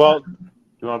Thomas. Well, do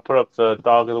you want to put up the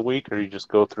dog of the week, or you just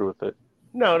go through with it?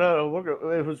 No.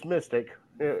 It was Mystic.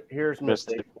 Here's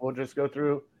Mystic. We'll just go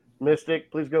through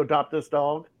Mystic. Please go adopt this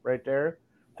dog right there.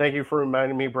 Thank you for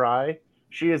reminding me, Bri.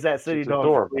 She is at City Dogs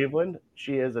of Cleveland.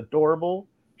 She is adorable.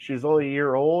 She's only a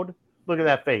year old. Look at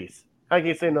that face. How can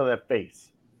you say no to that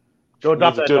face? Go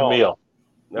adopt that dog. Meal.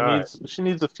 She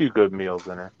needs a few good meals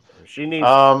in her. She needs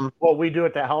what we do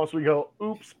at the house. We go,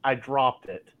 oops, I dropped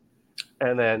it.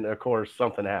 And then, of course,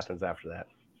 something happens after that.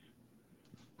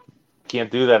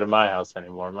 Can't do that in my house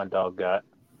anymore. My dog got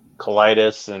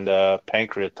colitis and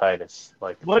pancreatitis.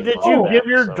 What did you give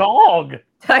your dog?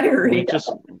 Diarrhea.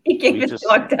 He gave his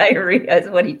dog diarrhea is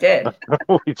what he did.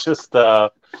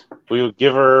 We would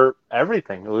give her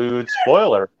everything. We would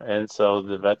spoil her. And so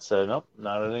the vet said, nope,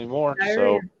 not anymore.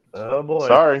 Diarrhea. So, oh boy.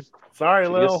 Sorry,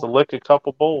 Lil. She gets to lick a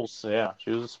couple bowls. Yeah, she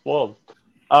was spoiled.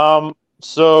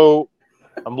 So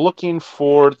I'm looking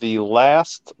for the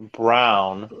last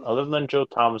Brown, other than Joe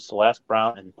Thomas, the last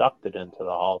Brown inducted into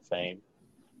the Hall of Fame.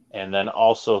 And then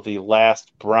also the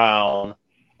last Brown,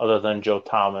 other than Joe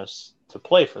Thomas, to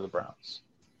play for the Browns.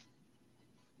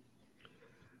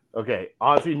 Okay,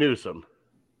 Ozzie Newsome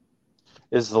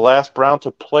is the last Brown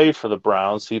to play for the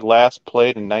Browns. He last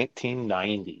played in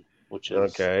 1990, which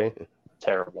is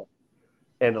terrible.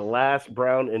 And the last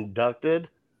Brown inducted,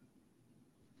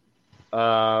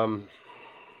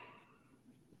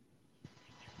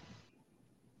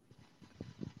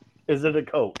 is it a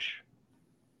coach?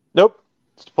 Nope,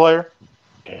 it's a player.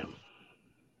 Damn.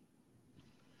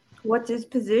 What's his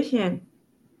position?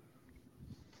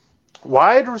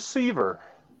 Wide receiver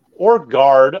or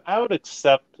guard. I would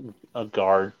accept a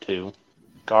guard too.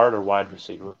 Guard or wide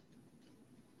receiver.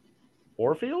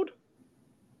 Orfield?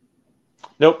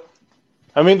 Nope.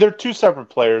 I mean, they're two separate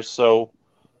players. So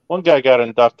one guy got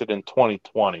inducted in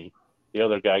 2020. The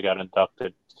other guy got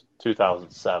inducted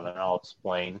 2007. I'll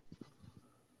explain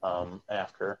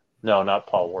after. No, not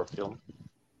Paul Warfield.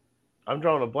 I'm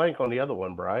drawing a blank on the other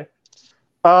one, Bri.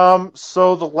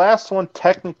 So the last one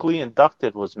technically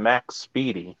inducted was Max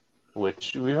Speedy,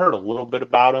 which we heard a little bit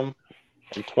about him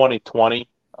in 2020.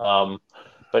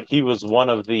 But he was one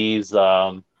of these,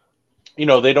 they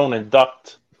don't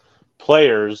induct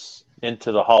players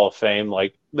into the Hall of Fame.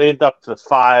 Like, they induct the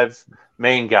 5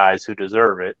 main guys who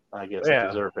deserve it,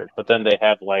 deserve it. But then they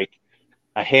have, like,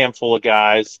 a handful of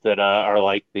guys that are,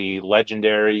 like, the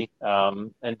legendary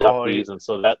inductees. And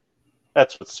so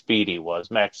that's what Speedy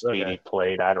was. Max Speedy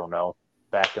played, I don't know,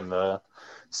 back in the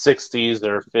 60s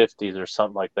or 50s or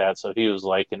something like that. So he was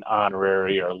like an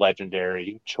honorary or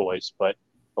legendary choice. But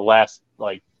the last,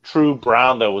 like, true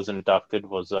Brown that was inducted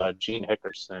was Gene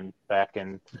Hickerson back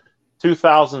in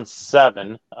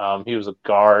 2007. He was a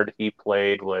guard. He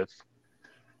played with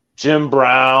Jim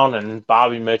Brown and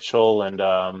Bobby Mitchell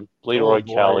and Leroy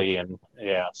Kelly. And,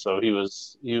 so he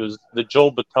was the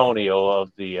Joel Bitonio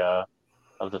of the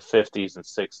 50s and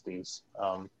 60s.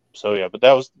 But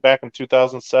that was back in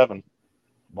 2007.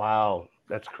 Wow,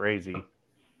 that's crazy.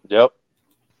 Yep.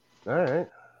 All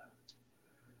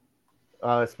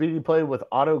right. Speedy played with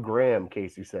Otto Graham,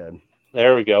 Casey said.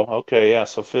 There we go. Okay, yeah,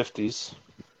 so 50s.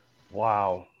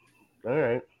 Wow. All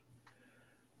right.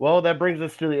 Well, that brings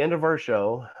us to the end of our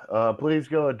show. Please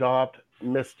go adopt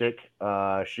Mystic.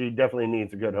 She definitely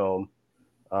needs a good home.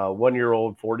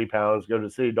 1-year-old, 40 pounds. Go to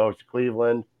City Dogs of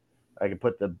Cleveland. I can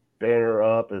put the banner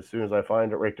up as soon as I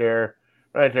find it right there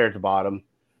at the bottom.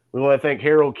 We want to thank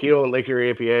Harold Keel and Lake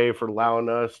Erie APA for allowing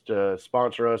us to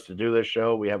sponsor us to do this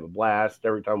show. We have a blast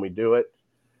every time we do it.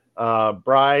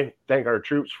 Bri, thank our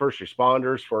troops, first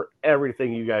responders for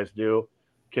everything you guys do.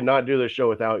 Cannot do this show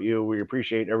without you. We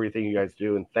appreciate everything you guys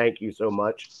do, and thank you so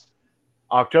much.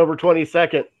 October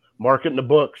 22nd, mark it in the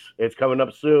books. It's coming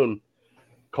up soon.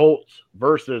 Colts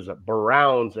versus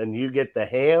Browns, and you get the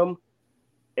ham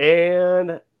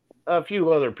and a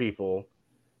few other people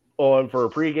on for a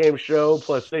pregame show,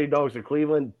 plus City Dogs of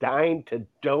Cleveland dying to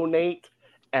donate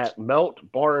at Melt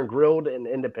Bar and Grilled in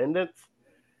Independence.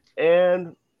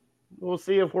 And we'll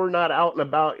see if we're not out and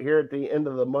about here at the end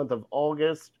of the month of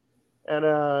August at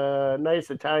a nice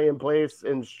Italian place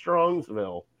in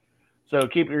Strongsville. So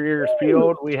keep your ears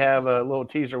peeled. We have a little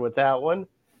teaser with that one.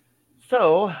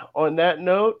 So on that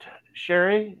note,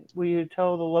 Sherry, will you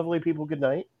tell the lovely people good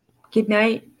night? Good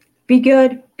night. Be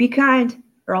good. Be kind,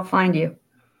 or I'll find you.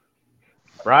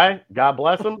 Right? God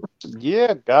bless them.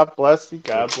 Yeah, God bless you.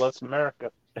 God bless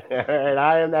America. And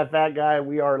I am that fat guy.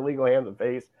 We are Legal Ham the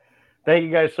Face. Thank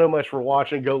you guys so much for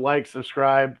watching. Go like,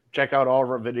 subscribe, check out all of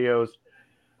our videos.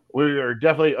 We are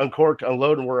definitely uncorked,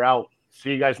 unloaded, and we're out.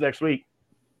 See you guys next week.